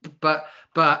 But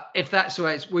if that's the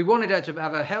way we wanted her to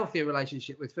have a healthier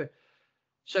relationship with food.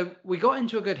 So we got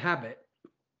into a good habit.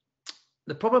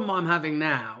 The problem I'm having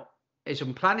now is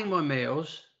I'm planning my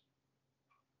meals.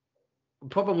 The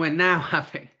problem we're now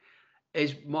having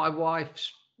is my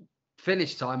wife's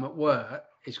finish time at work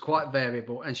is quite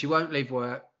variable, and she won't leave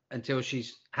work until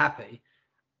she's happy,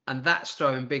 and that's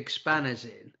throwing big spanners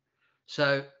in.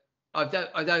 So I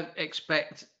don't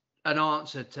expect an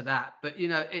answer to that, but you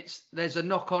know, there's a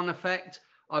knock-on effect.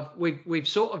 We've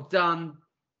sort of done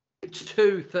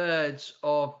 2/3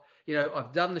 of, you know,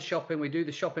 I've done the shopping. We do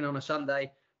the shopping on a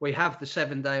Sunday. We have the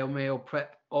 7-day meal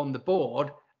prep on the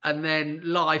board, and then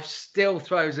life still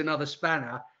throws another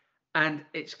spanner, and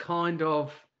it's kind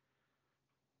of,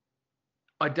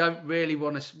 I don't really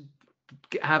want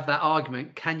to have that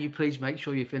argument. Can you please make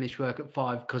sure you finish work at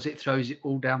 5, because it throws it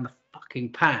all down the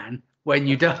fucking pan when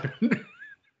you don't.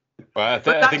 Well,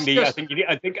 I think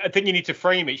you need to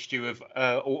frame it, Stu,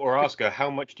 or ask her, how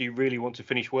much do you really want to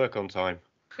finish work on time?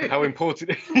 How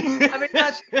important? I mean,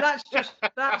 that's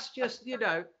just you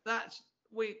know, that's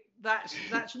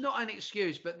not an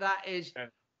excuse, but that is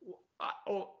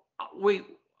we're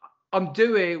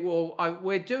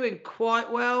doing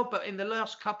quite well, but in the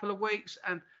last couple of weeks,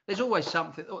 and there's always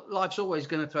something. Life's always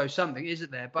going to throw something, isn't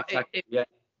there? But exactly,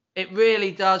 it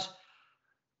really does.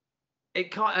 It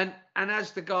can't, and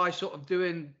as the guy sort of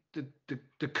doing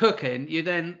the cooking,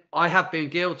 I have been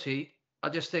guilty. I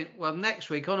just think, well, next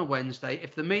week on a Wednesday,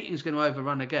 if the meeting's going to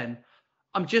overrun again,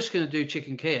 I'm just going to do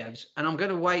chicken Kievs, and I'm going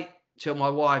to wait till my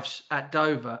wife's at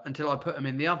Dover until I put them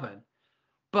in the oven.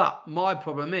 But my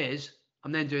problem is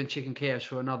I'm then doing chicken Kievs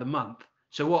for another month.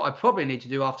 So what I probably need to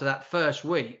do after that first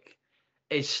week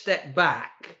is step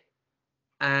back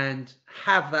and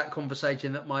have that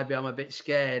conversation that maybe I'm a bit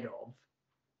scared of,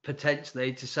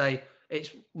 potentially, to say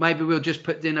maybe we'll just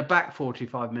put dinner back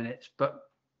 45 minutes. But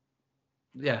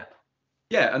yeah.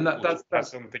 Yeah, and that's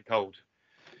something cold.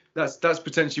 That's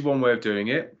potentially one way of doing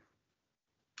it.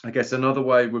 I guess another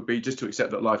way would be just to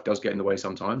accept that life does get in the way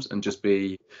sometimes, and just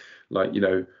be like, you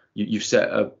know, you've set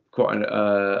quite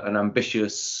an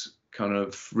ambitious kind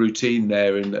of routine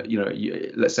there, in that, you know,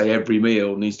 let's say every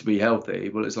meal needs to be healthy.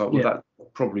 Well, it's like, well, that's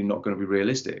probably not going to be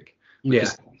realistic.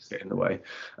 Because it's get in the way.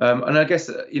 And I guess,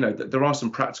 you know, there are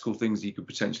some practical things you could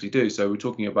potentially do. So we're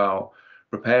talking about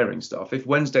preparing stuff. If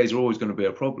Wednesdays are always going to be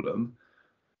a problem,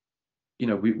 you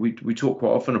know, we talk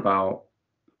quite often about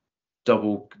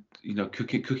double, you know,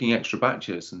 cooking extra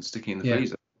batches and sticking in the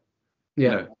freezer. Yeah.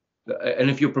 You know, and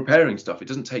if you're preparing stuff, it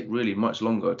doesn't take really much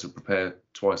longer to prepare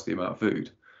twice the amount of food.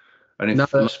 And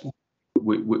if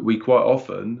we quite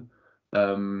often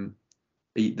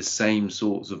eat the same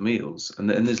sorts of meals, and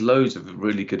there's loads of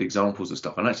really good examples of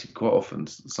stuff, and actually quite often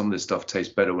some of this stuff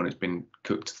tastes better when it's been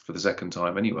cooked for the second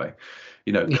time anyway,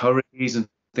 you know, curries and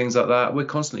things like that. We're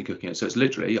constantly cooking it, so it's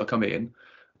literally, I come in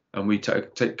and we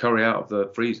take curry out of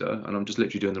the freezer, and I'm just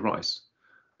literally doing the rice,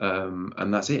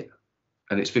 and that's it.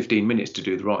 And it's 15 minutes to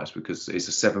do the rice, because it's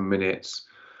a 7 minutes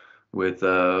with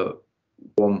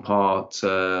one part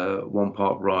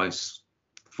rice,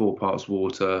 4 parts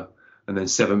water, and then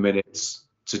 7 minutes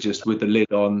to just with the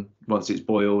lid on once it's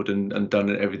boiled and done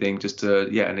and everything, just to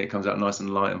and it comes out nice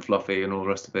and light and fluffy and all the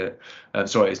rest of it.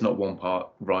 Sorry, it's not 1 part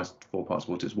rice, 4 parts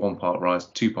water. It's 1 part rice,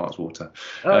 2 parts water.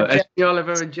 Jamie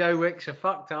Oliver and Joe Wicks are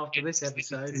fucked after this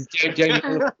episode. Jamie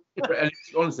Oliver,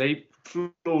 honestly,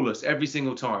 flawless every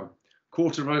single time.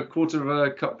 Quarter of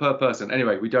a cup per person.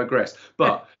 Anyway, we digress.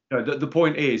 But you know, the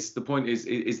point is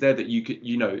there that you could,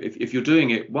 you know, if you're doing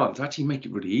it once, actually make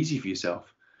it really easy for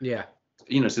yourself. Yeah.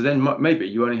 You know, so then maybe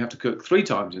you only have to cook 3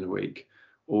 times in a week,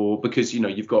 or because, you know,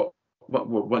 you've got,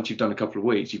 once you've done a couple of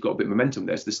weeks, you've got a bit of momentum.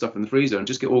 There's this stuff in the freezer, and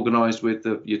just get organised with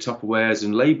your Tupperwares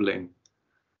and labelling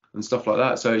and stuff like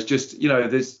that. So it's just, you know,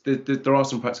 there are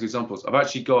some practical examples. I've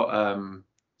actually got a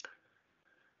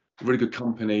really good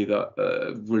company,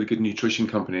 really good nutrition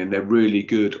company, and they're really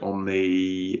good on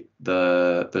the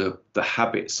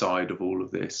habit side of all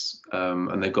of this.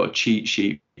 And they've got a cheat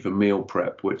sheet for meal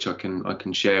prep, which I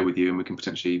can share with you, and we can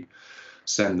potentially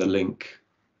send the link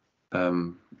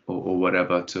or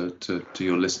whatever to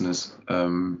your listeners.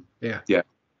 Yeah.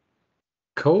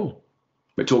 Cool.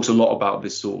 It talks a lot about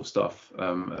this sort of stuff,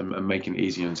 and making it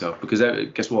easier on yourself, because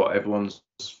guess what? Everyone's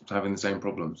having the same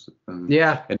problems.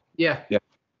 Yeah.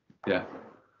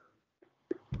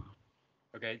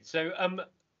 Okay, so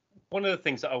one of the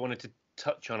things that I wanted to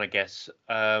touch on, I guess,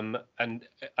 and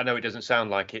I know it doesn't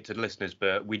sound like it to the listeners,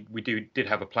 but we did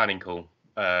have a planning call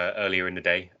earlier in the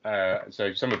day.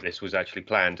 So some of this was actually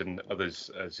planned, and others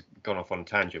has gone off on a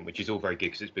tangent, which is all very good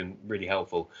because it's been really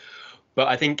helpful. But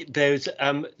I think there's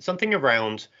something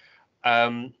around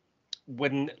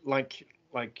when like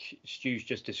Stu's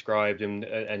just described,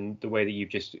 and the way that you've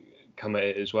just come at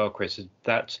it as well, Chris, is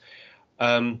that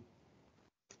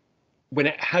when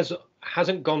it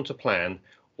hasn't gone to plan,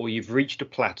 or you've reached a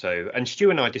plateau, and Stu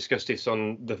and I discussed this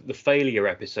on the failure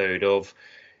episode of,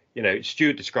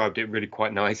 Stuart described it really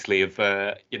quite nicely of,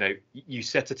 you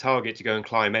set a target to go and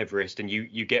climb Everest, and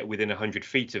you get within 100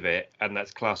 feet of it, and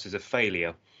that's classed as a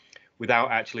failure,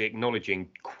 without actually acknowledging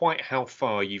quite how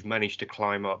far you've managed to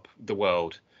climb up the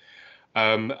world.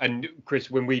 And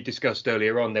Chris, when we discussed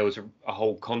earlier on, there was a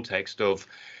whole context of,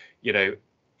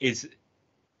 is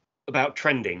about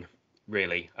trending,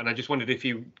 really. And I just wondered if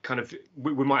you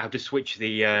we might have to switch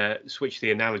the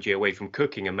analogy away from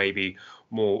cooking and maybe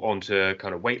more onto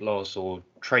kind of weight loss or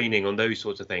training on those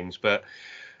sorts of things. But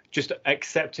just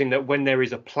accepting that when there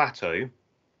is a plateau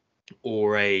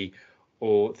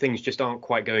or things just aren't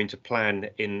quite going to plan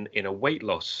in a weight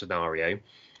loss scenario,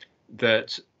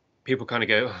 that people kind of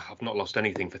go, oh, I've not lost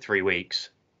anything for 3 weeks,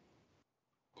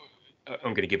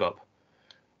 I'm going to give up.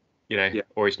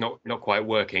 Or it's not quite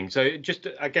working. So just,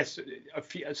 I guess,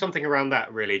 something around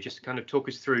that, really, just kind of talk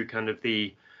us through kind of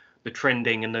the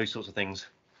trending and those sorts of things.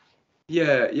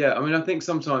 Yeah. I mean, I think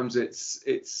sometimes it's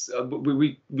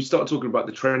we start talking about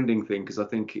the trending thing because I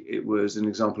think it was an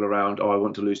example around, I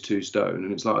want to lose 2 stone,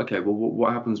 and it's like, okay, well,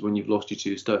 what happens when you've lost your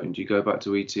 2 stone? Do you go back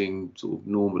to eating sort of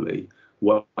normally,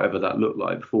 whatever that looked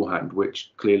like beforehand,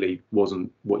 which clearly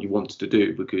wasn't what you wanted to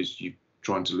do because you're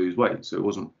trying to lose weight, so it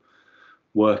wasn't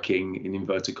working in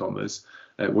inverted commas.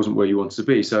 It wasn't where you wanted to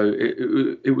be. So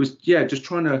it was just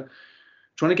trying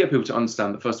to get people to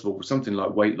understand that, first of all, something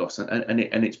like weight loss, and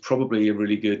it's probably a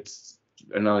really good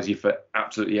analogy for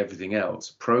absolutely everything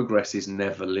else. Progress is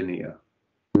never linear,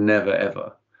 never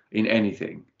ever in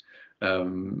anything.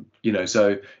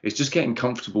 So it's just getting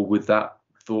comfortable with that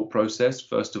thought process,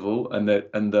 first of all, and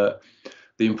the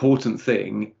important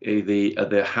thing are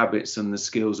the habits and the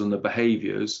skills and the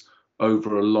behaviors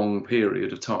over a long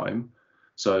period of time.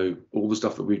 So all the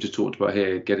stuff that we've just talked about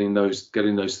here, getting those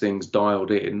things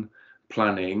dialed in,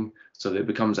 planning, so that it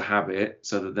becomes a habit,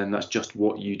 so that then that's just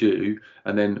what you do,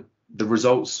 and then the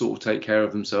results sort of take care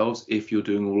of themselves if you're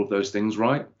doing all of those things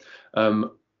right.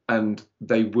 And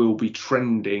they will be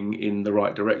trending in the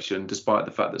right direction, despite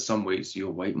the fact that some weeks your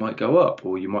weight might go up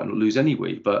or you might not lose any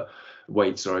weight, but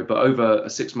over a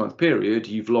 6-month period,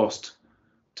 you've lost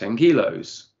 10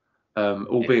 kilos.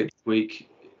 Albeit this week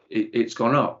it's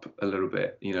gone up a little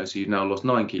bit, so you've now lost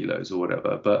 9 kilos or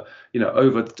whatever. But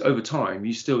over time,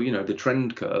 you still, the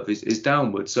trend curve is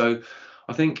downward. So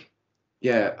I think,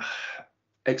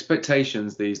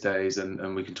 expectations these days,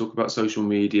 and we can talk about social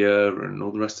media and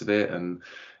all the rest of it, and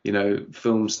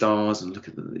film stars, and look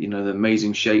at the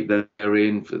amazing shape they're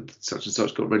in, for such and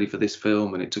such got ready for this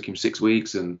film and it took him 6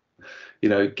 weeks, and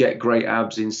get great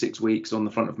abs in 6 weeks on the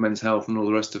front of Men's Health and all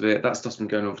the rest of it. That stuff's been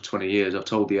going on for 20 years. I've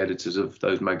told the editors of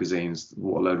those magazines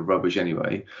what a load of rubbish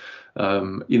anyway.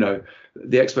 The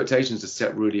expectations are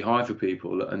set really high for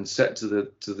people, and set to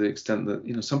the extent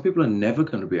that some people are never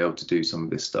going to be able to do some of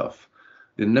this stuff.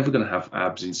 They're never going to have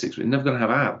abs in 6 weeks. They're never going to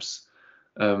have abs.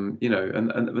 And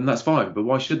that's fine, but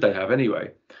why should they have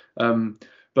anyway?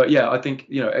 But I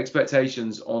think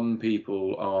expectations on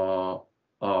people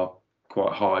are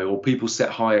quite high, or people set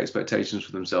high expectations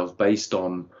for themselves based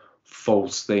on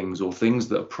false things, or things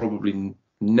that are probably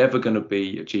never going to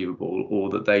be achievable, or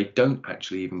that they don't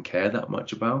actually even care that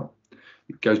much about.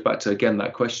 It goes back to, again,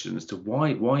 that question as to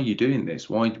why are you doing this?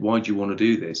 Why do you want to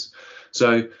do this?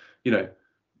 So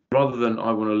rather than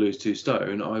I want to lose 2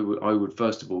 stone, I would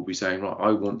first of all be saying, right,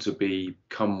 I want to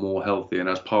become more healthy, and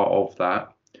as part of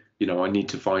that, I need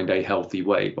to find a healthy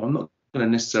way. But I'm not going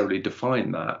to necessarily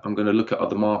define that. I'm going to look at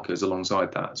other markers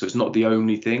alongside that. So it's not the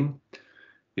only thing,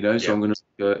 So I'm going to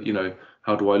look at,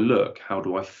 how do I look? How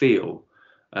do I feel?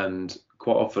 And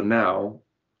quite often now,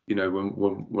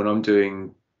 when I'm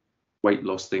doing weight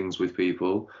loss things with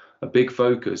people, a big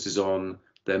focus is on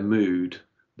their mood,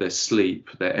 their sleep,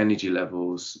 their energy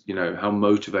levels, how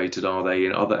motivated are they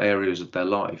in other areas of their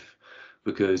life?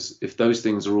 Because if those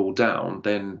things are all down,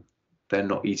 then they're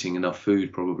not eating enough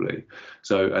food probably.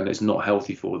 So, and it's not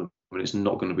healthy for them, and it's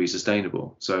not going to be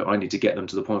sustainable. So I need to get them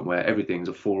to the point where everything's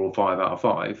a 4 or 5 out of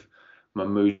 5. My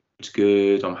mood's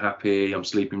good, I'm happy, I'm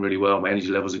sleeping really well, my energy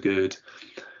levels are good.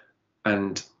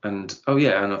 and oh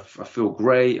yeah, and I feel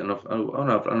great, and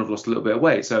I've lost a little bit of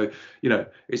weight. So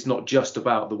it's not just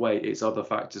about the weight; it's other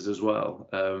factors as well.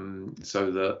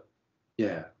 So that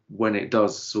when it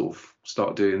does sort of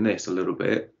start doing this a little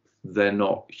bit, they're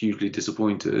not hugely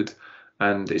disappointed,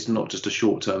 and it's not just a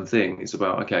short-term thing. It's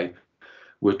about, okay,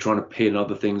 we're trying to pin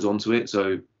other things onto it.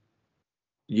 So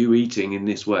you eating in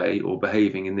this way or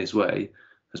behaving in this way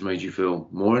has made you feel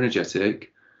more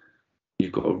energetic.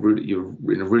 You're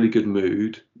in a really good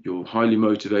mood. You're highly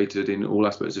motivated in all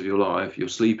aspects of your life. You're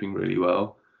sleeping really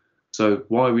well. So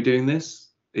why are we doing this?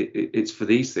 It's for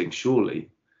these things, surely,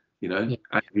 and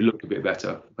you look a bit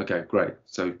better. Okay, great.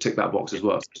 So tick that box as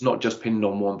well. So it's not just pinned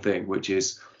on one thing, which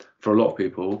is for a lot of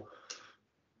people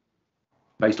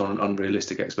based on an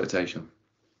unrealistic expectation.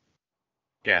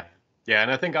 Yeah,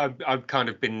 and I think I've kind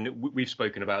of we've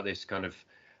spoken about this kind of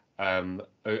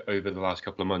over the last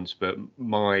couple of months, but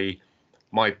my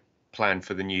plan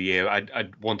for the new year, I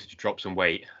wanted to drop some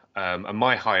weight. And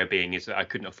my higher being is that I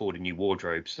couldn't afford a new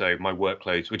wardrobe, so my work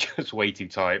clothes were just way too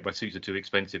tight. My suits are too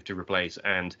expensive to replace,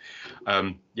 and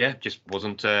just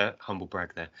wasn't humble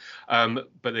brag there.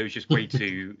 But there was just way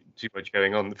too much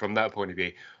going on from that point of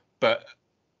view. But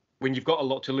when you've got a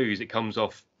lot to lose, it comes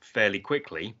off fairly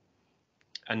quickly,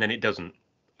 and then it doesn't.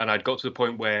 And I'd got to the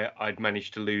point where I'd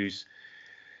managed to lose,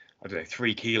 I don't know,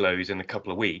 3 kilos in a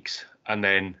couple of weeks, and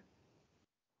then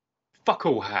fuck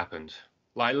all happened.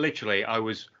 Like literally, I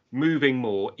was moving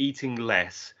more, eating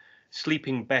less,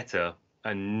 sleeping better,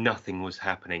 and nothing was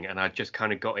happening. And I just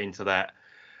kind of got into that,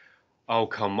 oh,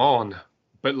 come on.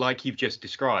 But like you've just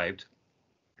described,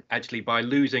 actually by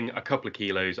losing a couple of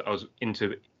kilos, I was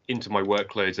into my work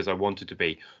clothes as I wanted to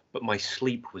be. But my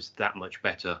sleep was that much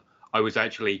better. I was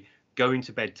actually going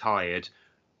to bed tired,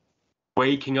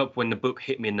 waking up when the book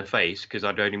hit me in the face because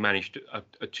I'd only managed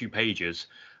 2 pages,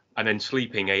 and then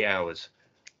sleeping 8 hours.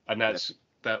 And that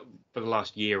for the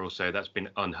last year or so, that's been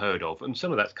unheard of. And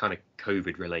some of that's kind of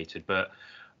COVID related, but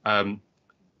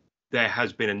there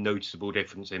has been a noticeable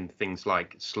difference in things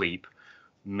like sleep,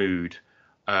 mood,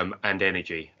 and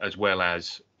energy, as well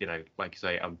as, like I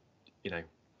say,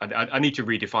 I need to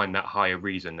redefine that higher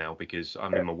reason now because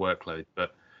I'm in my workload.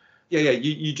 But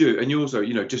you do. And you also,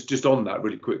 just on that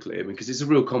really quickly, I mean, because it's a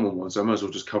real common one, so I might as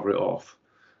well just cover it off.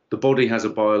 The body has a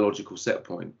biological set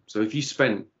point. So if you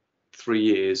spent 3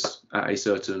 years at a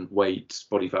certain weight,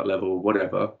 body fat level,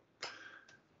 whatever,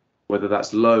 whether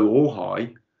that's low or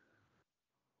high,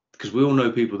 because we all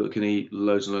know people that can eat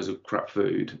loads and loads of crap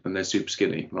food and they're super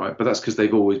skinny, right? But that's because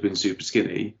they've always been super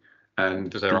skinny, and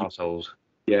because they're assholes.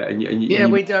 Yeah,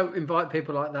 we don't invite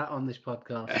people like that on this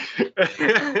podcast.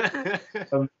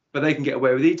 But they can get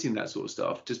away with eating that sort of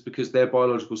stuff just because their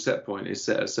biological set point is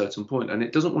set at a certain point, and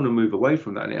it doesn't want to move away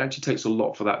from that. And it actually takes a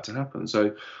lot for that to happen.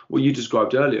 So what you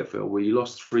described earlier, Phil, where you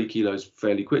lost 3 kilos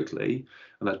fairly quickly,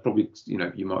 and that's probably,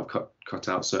 you might have cut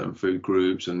out certain food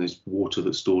groups, and there's water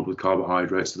that's stored with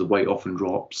carbohydrates, so the weight often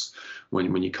drops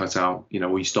when you cut out,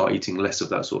 or you start eating less of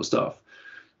that sort of stuff.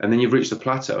 And then you've reached a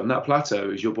plateau, and that plateau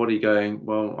is your body going,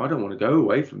 well, I don't want to go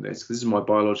away from this because this is my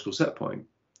biological set point.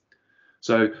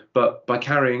 So, but by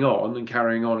carrying on and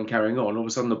carrying on and carrying on, all of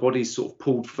a sudden the body's sort of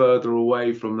pulled further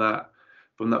away from that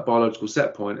biological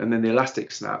set point, and then the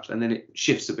elastic snaps, and then it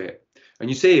shifts a bit. And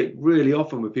you see it really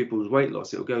often with people with weight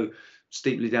loss. It'll go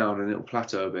steeply down and it'll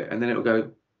plateau a bit, and then it'll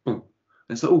go boom.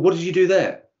 And it's like, oh, what did you do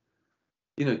there?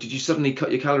 Did you suddenly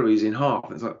cut your calories in half?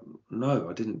 And it's like, no,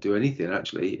 I didn't do anything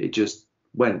actually. It just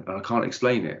went, and I can't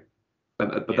explain it.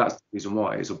 But that's the reason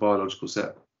why. It's a biological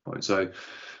set point. So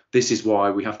this is why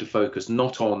we have to focus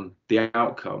not on the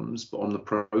outcomes, but on the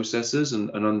processes, and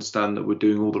understand that we're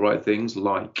doing all the right things,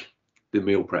 like the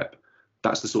meal prep.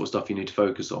 That's the sort of stuff you need to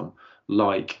focus on,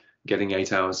 like getting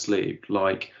 8 hours sleep,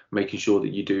 like making sure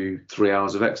that you do 3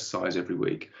 hours of exercise every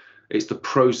week. It's the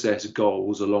process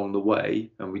goals along the way,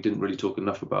 and we didn't really talk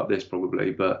enough about this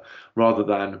probably, but rather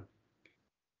than,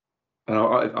 and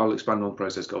I'll expand on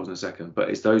process goals in a second, but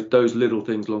it's those little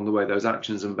things along the way, those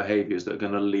actions and behaviors that are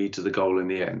going to lead to the goal in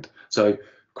the end. So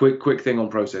quick thing on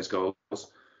process goals.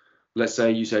 Let's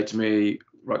say you say to me,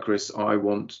 right, Chris, I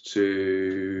want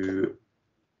to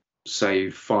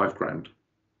save 5 grand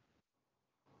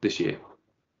this year.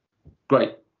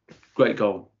 Great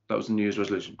goal. That was the New Year's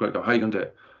resolution. Great goal. How are you going to do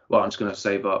it? Well, I'm just going to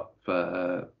save up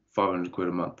 500 quid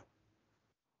a month.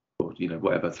 Or,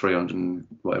 whatever, 300,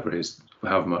 whatever it is,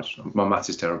 however much. My maths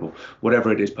is terrible.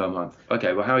 Whatever it is per month.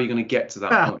 Okay, well, how are you going to get to that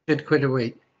point? 100 quid a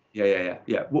week. Yeah.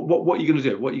 What are you going to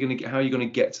do? How are you going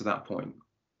to get to that point?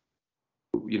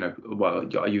 Well,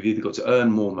 you've either got to earn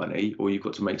more money or you've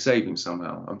got to make savings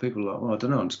somehow. And people are like, well, I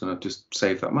don't know, I'm just going to just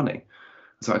save that money.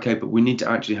 It's like, okay, but we need to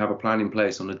actually have a plan in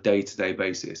place on a day-to-day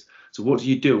basis. So what do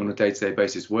you do on a day-to-day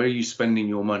basis? Where are you spending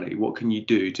your money? What can you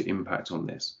do to impact on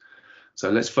this? So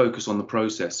let's focus on the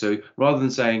process. So rather than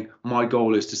saying my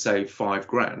goal is to save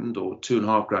 £5,000 or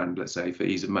 £2,500, let's say, for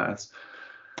ease of maths,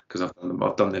 because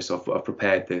I've done this, I've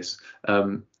prepared this.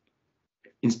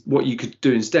 What you could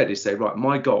do instead is say, right,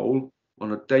 my goal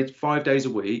on a day, 5 days a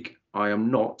week, I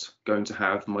am not going to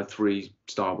have my 3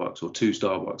 Starbucks or 2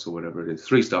 Starbucks or whatever it is,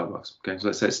 3 Starbucks. Okay, so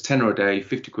let's say it's £10 a day,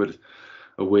 50 quid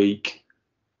a week,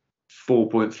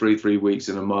 4.33 weeks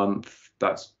in a month.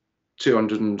 That's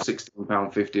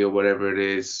 £216.50 or whatever it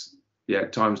is. Yeah,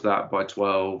 times that by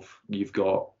 12, you've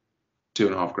got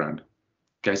 £2,500.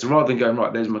 Okay, so rather than going,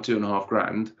 right, there's my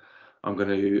 £2,500, I'm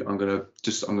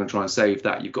gonna try and save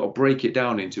that. You've got to break it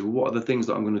down into what are the things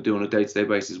that I'm going to do on a day-to-day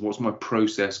basis. What's my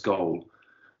process goal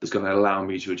that's going to allow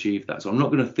me to achieve that? So I'm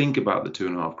not going to think about the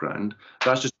 £2,500.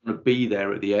 That's just going to be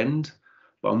there at the end.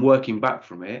 But I'm working back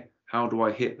from it. How do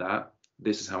I hit that?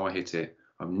 This is how I hit it.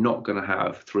 I'm not going to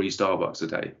have 3 Starbucks a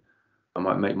day. I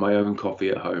might make my own coffee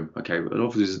at home. Okay, but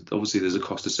obviously there's a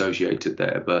cost associated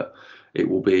there, but it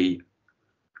will be,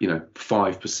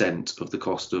 5% of the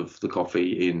cost of the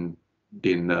coffee in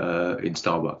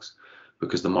Starbucks,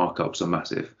 because the markups are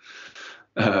massive.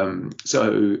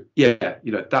 So yeah,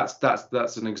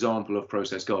 that's an example of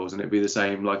process goals, and it'd be the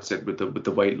same, like I said, with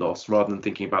the weight loss. Rather than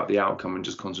thinking about the outcome and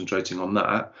just concentrating on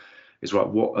that, is right,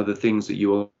 what are the things that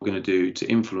you are going to do to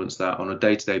influence that on a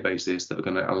day-to-day basis that are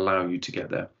going to allow you to get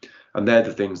there? And they're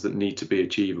the things that need to be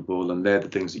achievable, and they're the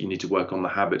things that you need to work on the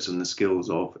habits and the skills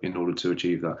of in order to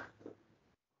achieve that.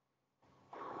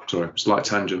 Sorry, slight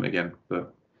tangent again,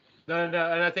 but no, and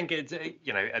I think it's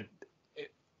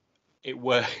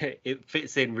it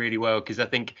fits in really well, because I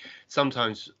think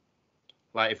sometimes,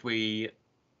 like, if we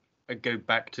go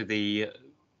back to the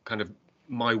kind of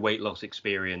my weight loss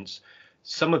experience,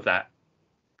 some of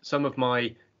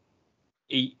my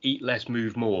eat less,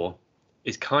 move more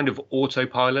is kind of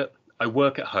autopilot. I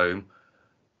work at home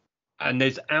and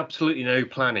there's absolutely no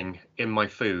planning in my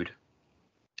food.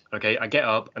 Okay, I get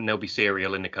up and there'll be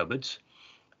cereal in the cupboards,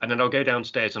 and then I'll go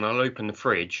downstairs and I'll open the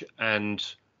fridge and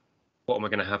what am I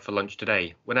going to have for lunch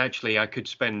today? When actually I could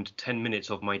spend 10 minutes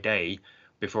of my day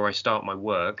before I start my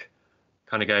work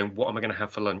kind of going, what am I going to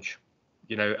have for lunch?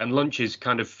 And lunch is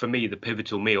kind of, for me, the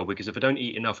pivotal meal, because if I don't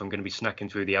eat enough, I'm going to be snacking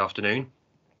through the afternoon.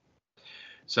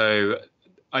 So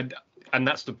and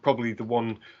that's probably the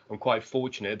one. I'm quite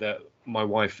fortunate that my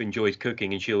wife enjoys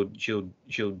cooking, and she'll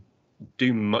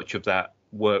do much of that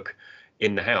work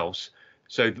in the house.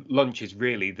 So lunch is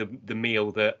really the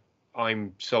meal that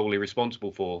I'm solely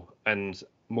responsible for, and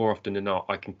more often than not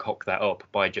I can cock that up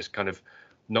by just kind of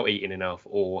not eating enough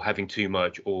or having too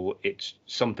much, or it's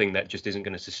something that just isn't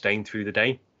going to sustain through the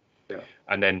day. Yeah.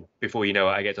 And then before you know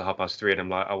it, I get to 3:30 and I'm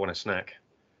like, I want a snack,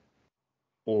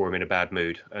 or I'm in a bad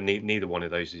mood, and neither one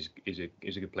of those is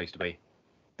a good place to be.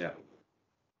 Yeah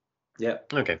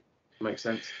Okay, makes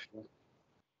sense.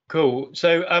 Cool.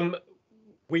 So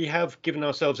we have given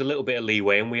ourselves a little bit of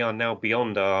leeway, and we are now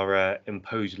beyond our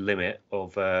imposed limit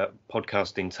of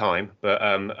podcasting time, but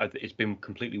it's been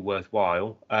completely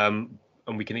worthwhile,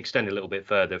 and we can extend a little bit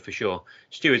further for sure.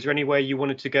 Stu, is there any way you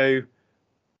wanted to go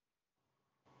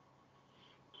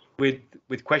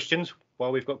with questions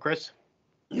while we've got Chris?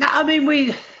 No, I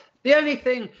mean, the only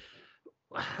thing,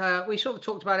 we sort of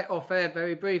talked about it off air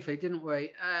very briefly, didn't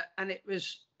we? And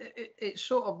it's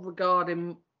sort of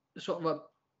regarding sort of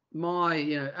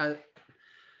my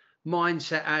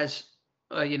mindset as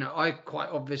I quite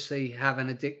obviously have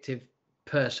an addictive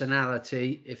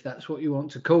personality, if that's what you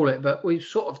want to call it. But we've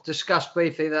sort of discussed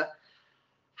briefly that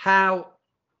how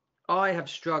I have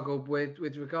struggled with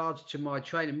regards to my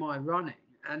training, my running,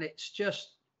 and it's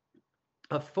just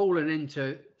I've fallen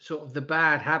into sort of the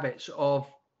bad habits of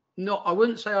I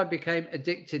wouldn't say I became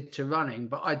addicted to running,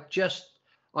 but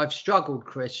I've struggled,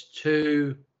 Chris,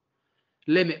 to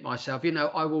limit myself.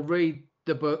 I will read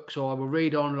the books, or I will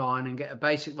read online and get a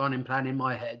basic running plan in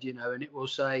my head, and it will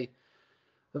say,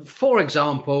 for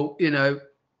example, 2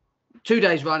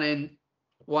 days running,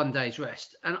 1 day's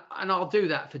rest. And I'll do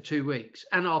that for 2 weeks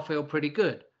and I'll feel pretty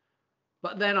good.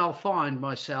 But then I'll find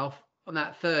myself on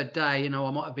that 3rd day, I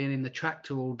might have been in the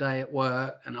tractor all day at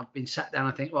work, and I've been sat down.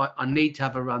 I think, right, I need to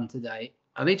have a run today.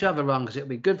 I need to have a run because it'll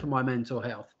be good for my mental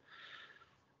health.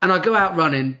 And I go out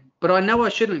running, but I know I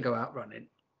shouldn't go out running.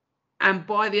 And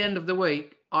by the end of the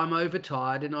week, I'm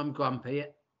overtired and I'm grumpy,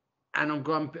 and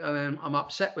I'm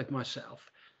upset with myself.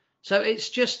 So it's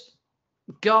just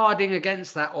guarding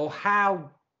against that, or how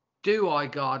do I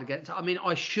guard against? I mean,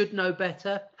 I should know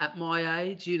better at my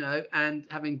age, you know, and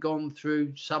having gone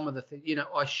through some of the things, you know,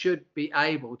 I should be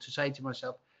able to say to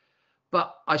myself,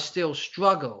 but I still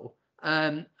struggle.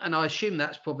 And I assume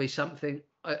that's probably something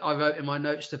I wrote in my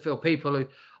notes to Phil. People who,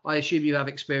 I assume you have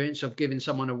experience of giving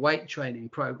someone a weight training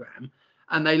program,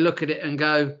 and they look at it and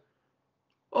go,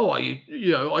 oh,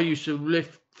 you know, I used to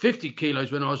lift 50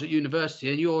 kilos when I was at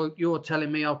university, and you're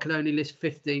telling me I can only lift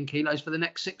 15 kilos for the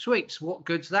next 6 weeks. What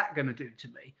good's that going to do to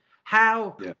me?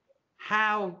 How do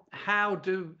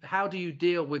you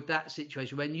deal with that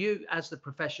situation when you, as the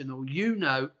professional, you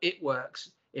know it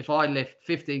works? If I lift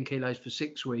 15 kilos for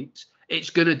 6 weeks, it's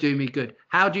going to do me good.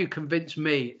 How do you convince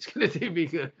me it's going to do me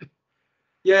good?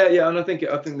 Yeah, and I think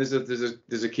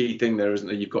there's a key thing there, isn't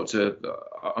there? You've got to.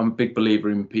 I'm a big believer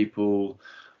in people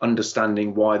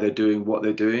understanding why they're doing what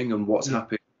they're doing and what's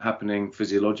happening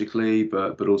physiologically,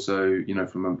 but also, you know,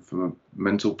 from a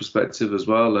mental perspective as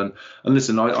well. And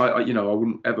listen, I you know, I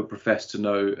wouldn't ever profess to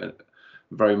know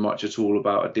very much at all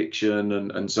about addiction,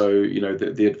 and so, you know,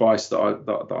 the advice that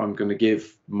I'm going to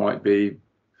give might be,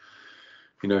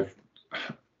 you know,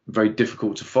 very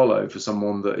difficult to follow for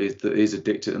someone that is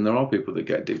addicted. And there are people that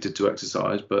get addicted to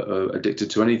exercise, but are addicted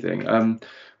to anything.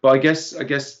 But I guess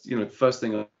you know, first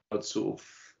thing I'd sort of,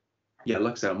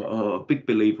 like I say, I'm a big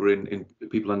believer in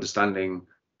people understanding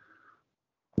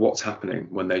what's happening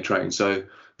when they train. So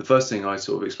the first thing I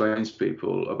sort of explain to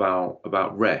people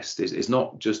about rest is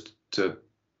not just to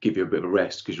give you a bit of a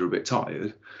rest because you're a bit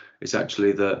tired. It's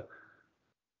actually that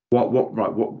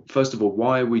first of all,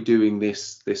 why are we doing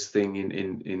this thing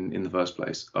in the first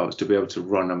place? Oh, it's to be able to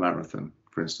run a marathon,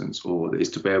 for instance, or it's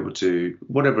to be able to,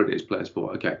 whatever it is, play a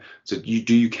sport. Okay, so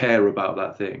do you care about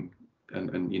that thing?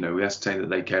 And you know, we ascertain that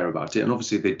they care about it, and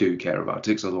obviously they do care about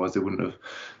it, because otherwise they wouldn't have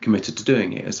committed to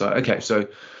doing it. It's like, okay, so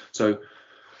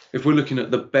if we're looking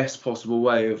at the best possible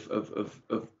way of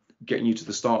getting you to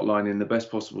the start line in the best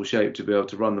possible shape to be able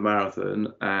to run the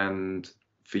marathon, and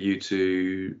for you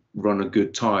to run a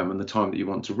good time and the time that you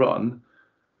want to run,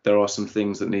 there are some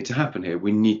things that need to happen here.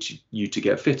 We need you to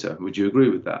get fitter. Would you agree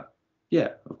with that? Yeah,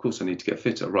 of course I need to get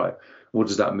fitter. Right. What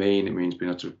does that mean? It means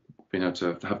being able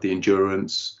to have the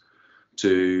endurance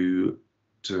to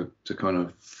kind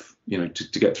of, you know,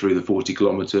 to get through the 40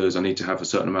 kilometers. I need to have a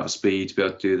certain amount of speed to be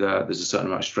able to do that. There's a certain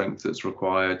amount of strength that's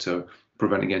required to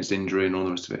prevent against injury and all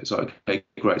the rest of it. So, okay,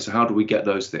 great. So how do we get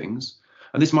those things?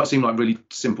 And this might seem like really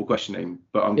simple questioning,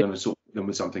 but I'm going to sort them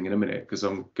with something in a minute,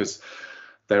 because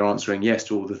they're answering yes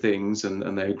to all the things,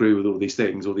 and they agree with all these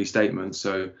things, all these statements.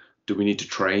 So do we need to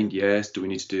train? Yes. Do we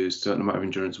need to do a certain amount of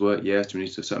endurance work? Yes. Do we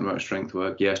need to do a certain amount of strength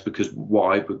work? Yes. Because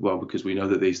why? Well, because we know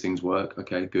that these things work.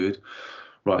 Okay, good.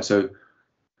 Right. So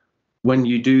when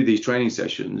you do these training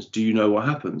sessions, do you know what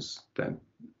happens then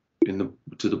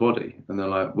to the body? And they're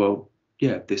like, well,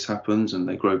 yeah, this happens, and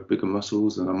they grow bigger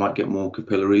muscles, and I might get more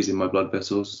capillaries in my blood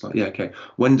vessels. It's like, yeah, okay.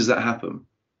 When does that happen?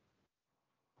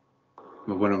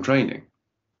 Well, when I'm training.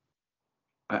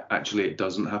 Actually, it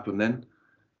doesn't happen then.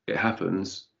 It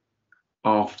happens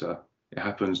after. It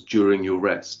happens during your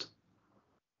rest.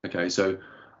 Okay, so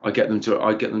I sort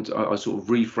of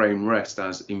reframe rest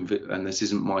as, and this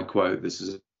isn't my quote, this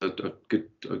is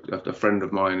a friend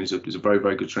of mine who's a very,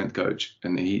 very good strength coach,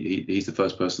 and he's the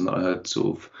first person that I heard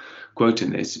sort of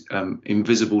quoting this.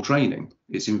 Invisible training.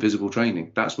 It's invisible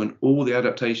training. That's when all the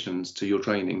adaptations to your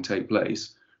training take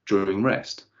place during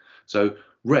rest. So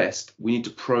rest, we need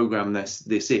to program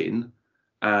this in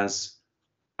as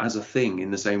a thing,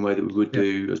 in the same way that we would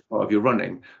do as part of your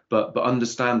running, but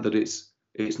understand that it's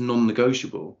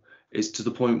non-negotiable. It's to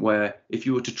the point where if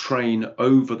you were to train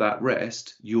over that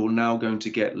rest, you're now going to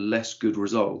get less good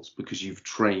results, because you've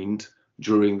trained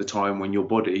during the time when your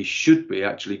body should be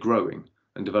actually growing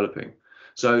and developing.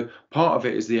 So part of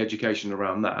it is the education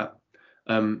around that.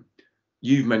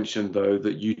 You've mentioned, though,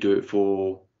 that you do it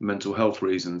for mental health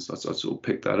reasons. I sort of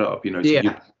picked that up, you know. So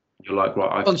you're like,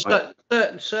 right, on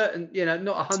certain, you know,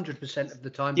 not 100% of the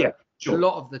time, but a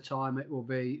lot of the time it will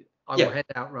be, I will head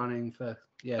out running for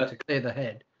to clear the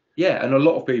head. Yeah, and a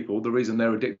lot of people, the reason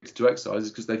they're addicted to exercise is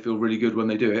because they feel really good when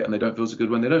they do it, and they don't feel so good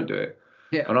when they don't do it.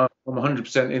 Yeah. And I'm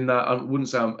 100% in that. I wouldn't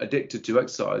say I'm addicted to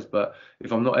exercise, but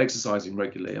if I'm not exercising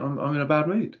regularly, I'm in a bad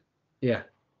mood. Yeah.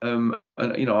 And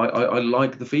you know, I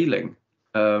like the feeling.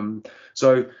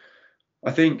 So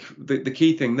I think the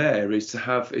key thing there is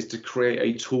to create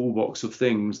a toolbox of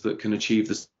things that can achieve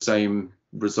the same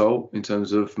result in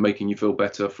terms of making you feel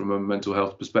better from a mental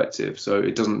health perspective. So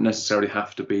it doesn't necessarily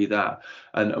have to be that.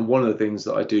 And one of the things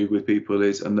that I do with people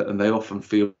is, and they often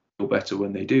feel better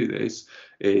when they do this,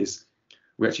 is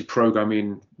we actually program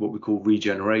in what we call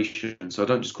regeneration. So I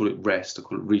don't just call it rest, I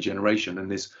call it regeneration. And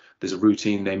there's there's a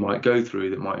routine they might go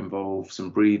through that might involve some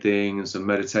breathing and some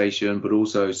meditation, but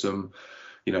also some,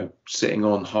 sitting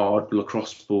on hard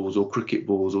lacrosse balls or cricket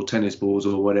balls or tennis balls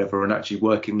or whatever, and actually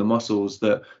working the muscles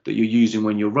that you're using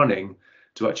when you're running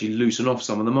to actually loosen off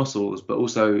some of the muscles, but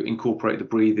also incorporate the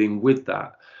breathing with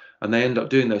that. And they end up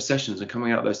doing those sessions and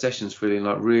coming out those sessions feeling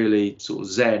like really sort of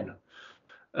zen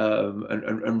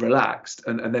and relaxed.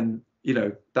 And then,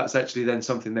 that's actually then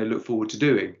something they look forward to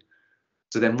doing.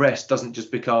 So then rest doesn't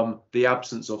just become the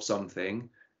absence of something.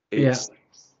 It's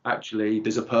actually,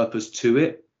 there's a purpose to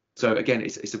it. So again, a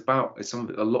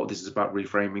lot of this is about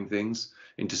reframing things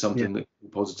into something that's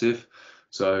positive.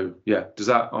 So yeah, does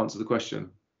that answer the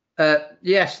question?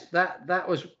 Yes, that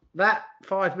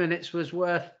 5 minutes was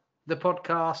worth the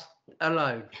podcast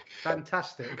alone.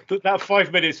 Fantastic. That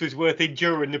 5 minutes was worth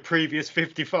enduring the previous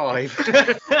 55.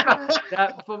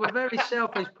 From a very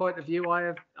selfish point of view,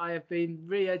 I have been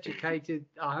re-educated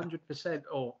 100%,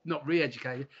 or not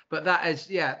re-educated, but that's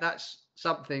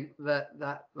something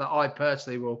that I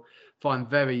personally will find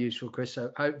very useful, Chris.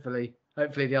 So hopefully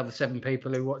the other 7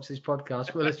 people who watch this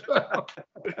podcast will as well.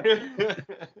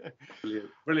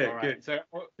 Brilliant. Right. Good. So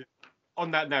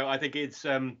on that note, I think it's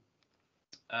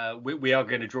we are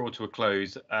going to draw to a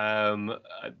close.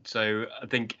 So I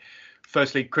think,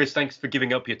 firstly, Chris, thanks for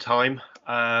giving up your time.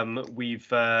 We've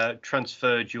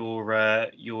transferred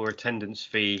your attendance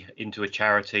fee into a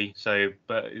charity,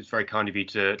 but it's very kind of you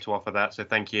to offer that. So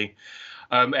thank you.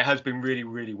 It has been really,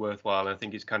 really worthwhile. I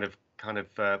think it's kind of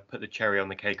put the cherry on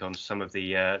the cake on some of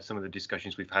the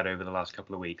discussions we've had over the last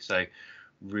couple of weeks. So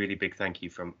really big thank you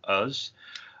from us.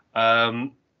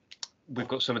 We've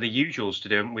got some of the usuals to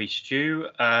do, haven't we, Stu?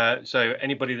 So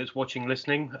anybody that's watching,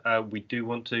 listening, we do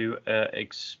want to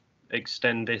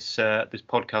extend this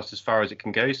podcast as far as it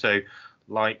can go. So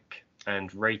like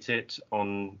and rate it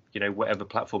on whatever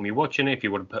platform you're watching. If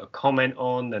you want to put a comment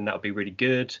on, then that would be really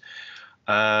good.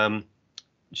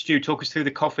 Stu, talk us through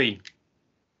the coffee.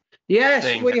 Yes,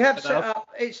 thing. we have set up.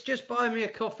 It's just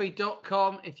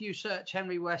buymeacoffee.com. If you search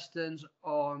Henry Weston's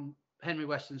on Henry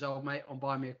Weston's old mate on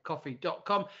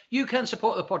buymeacoffee.com, you can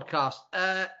support the podcast.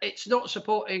 It's not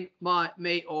supporting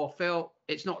me or Phil.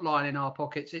 It's not lying in our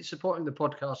pockets. It's supporting the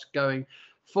podcast going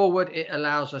forward. It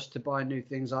allows us to buy new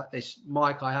things like this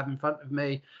mic I have in front of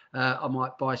me. I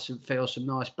might buy some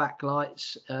nice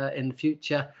backlights in the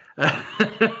future.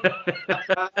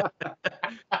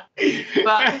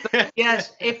 But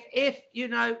yes, if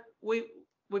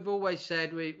we've always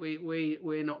said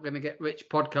we're not going to get rich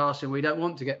podcasting. We don't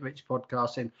want to get rich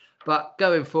podcasting. But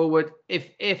going forward,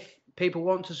 if people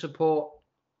want to support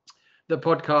the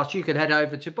podcast, you can head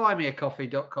over to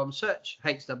buymeacoffee.com, search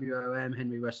HWOM,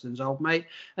 Henry Weston's old mate,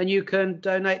 and you can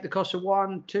donate the cost of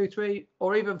 1, 2, 3,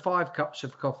 or even 5 cups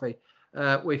of coffee.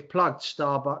 We've plugged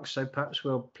Starbucks, so perhaps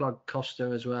we'll plug Costa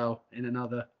as well in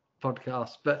another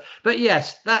podcast. But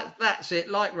yes, that's it.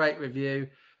 Like, rate, review.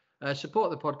 Support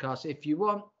the podcast if you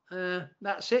want.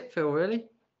 That's it, Phil, really.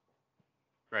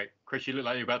 Great. Chris, you look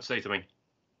like you're about to say something.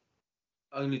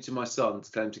 Only to my son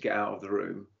to tell him to get out of the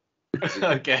room.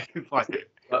 Okay, fine.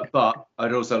 But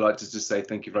I'd also like to just say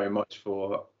thank you very much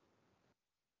for...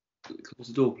 Close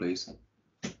the door, please.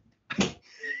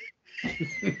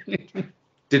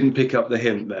 Didn't pick up the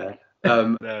hint there.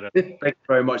 No. Thank you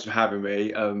very much for having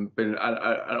me. Been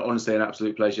honestly an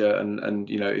absolute pleasure. And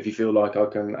if you feel like I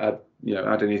can add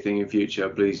anything in future,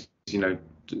 please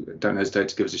don't hesitate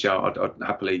to give us a shout. I'd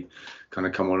happily kind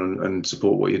of come on and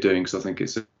support what you're doing, because I think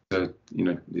it's a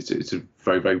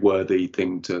very, very worthy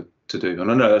thing to do.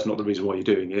 And I know that's not the reason why you're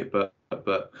doing it, but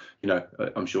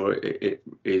I'm sure it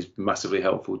is massively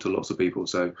helpful to lots of people.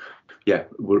 So yeah,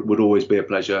 would always be a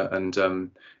pleasure. And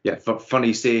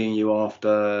funny seeing you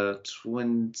after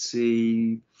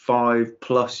 25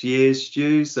 plus years,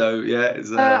 Stu. So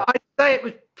yeah, I'd say it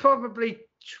was probably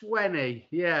 20.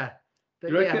 Yeah.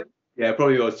 But, yeah. Yeah,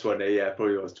 probably was 20. Yeah,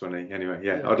 probably was 20. Anyway,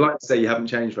 yeah. I'd like to say you haven't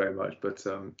changed very much, but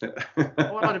well,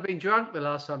 I'd have been drunk the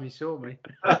last time you saw me.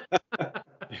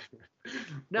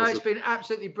 No, it's been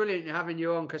absolutely brilliant having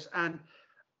you on, Chris. And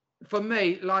for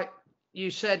me, like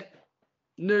you said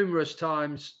numerous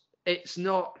times, it's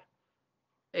not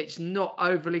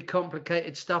overly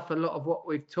complicated stuff. A lot of what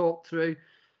we've talked through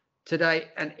today,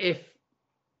 and if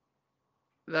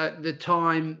the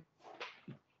time,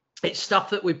 it's stuff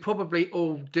that we probably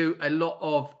all do a lot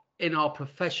of in our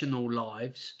professional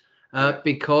lives,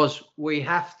 because we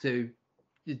have to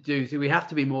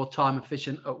be more time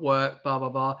efficient at work, blah blah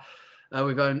blah.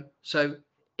 So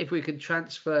if we can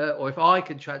transfer, or if I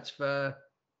can transfer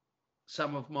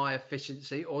some of my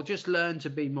efficiency, or just learn to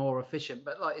be more efficient.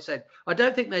 But like I said, I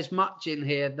don't think there's much in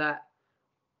here that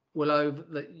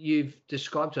you've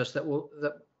described to us that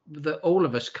that all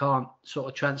of us can't sort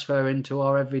of transfer into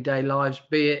our everyday lives,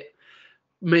 be it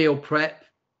meal prep,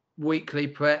 weekly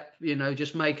prep,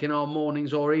 just making our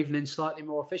mornings or evenings slightly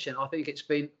more efficient. I think it's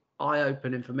been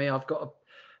eye-opening for me. I've got a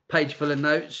page full of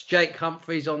notes. Jake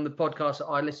Humphreys on the podcast that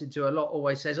I listen to a lot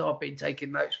always says, I've been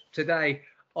taking notes. Today,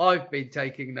 I've been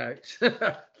taking notes.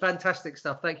 Fantastic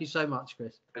stuff. Thank you so much,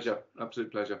 Chris. Pleasure.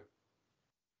 Absolute pleasure.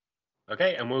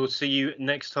 Okay, and we'll see you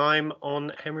next time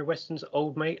on Henry Weston's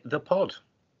Old Mate, the pod.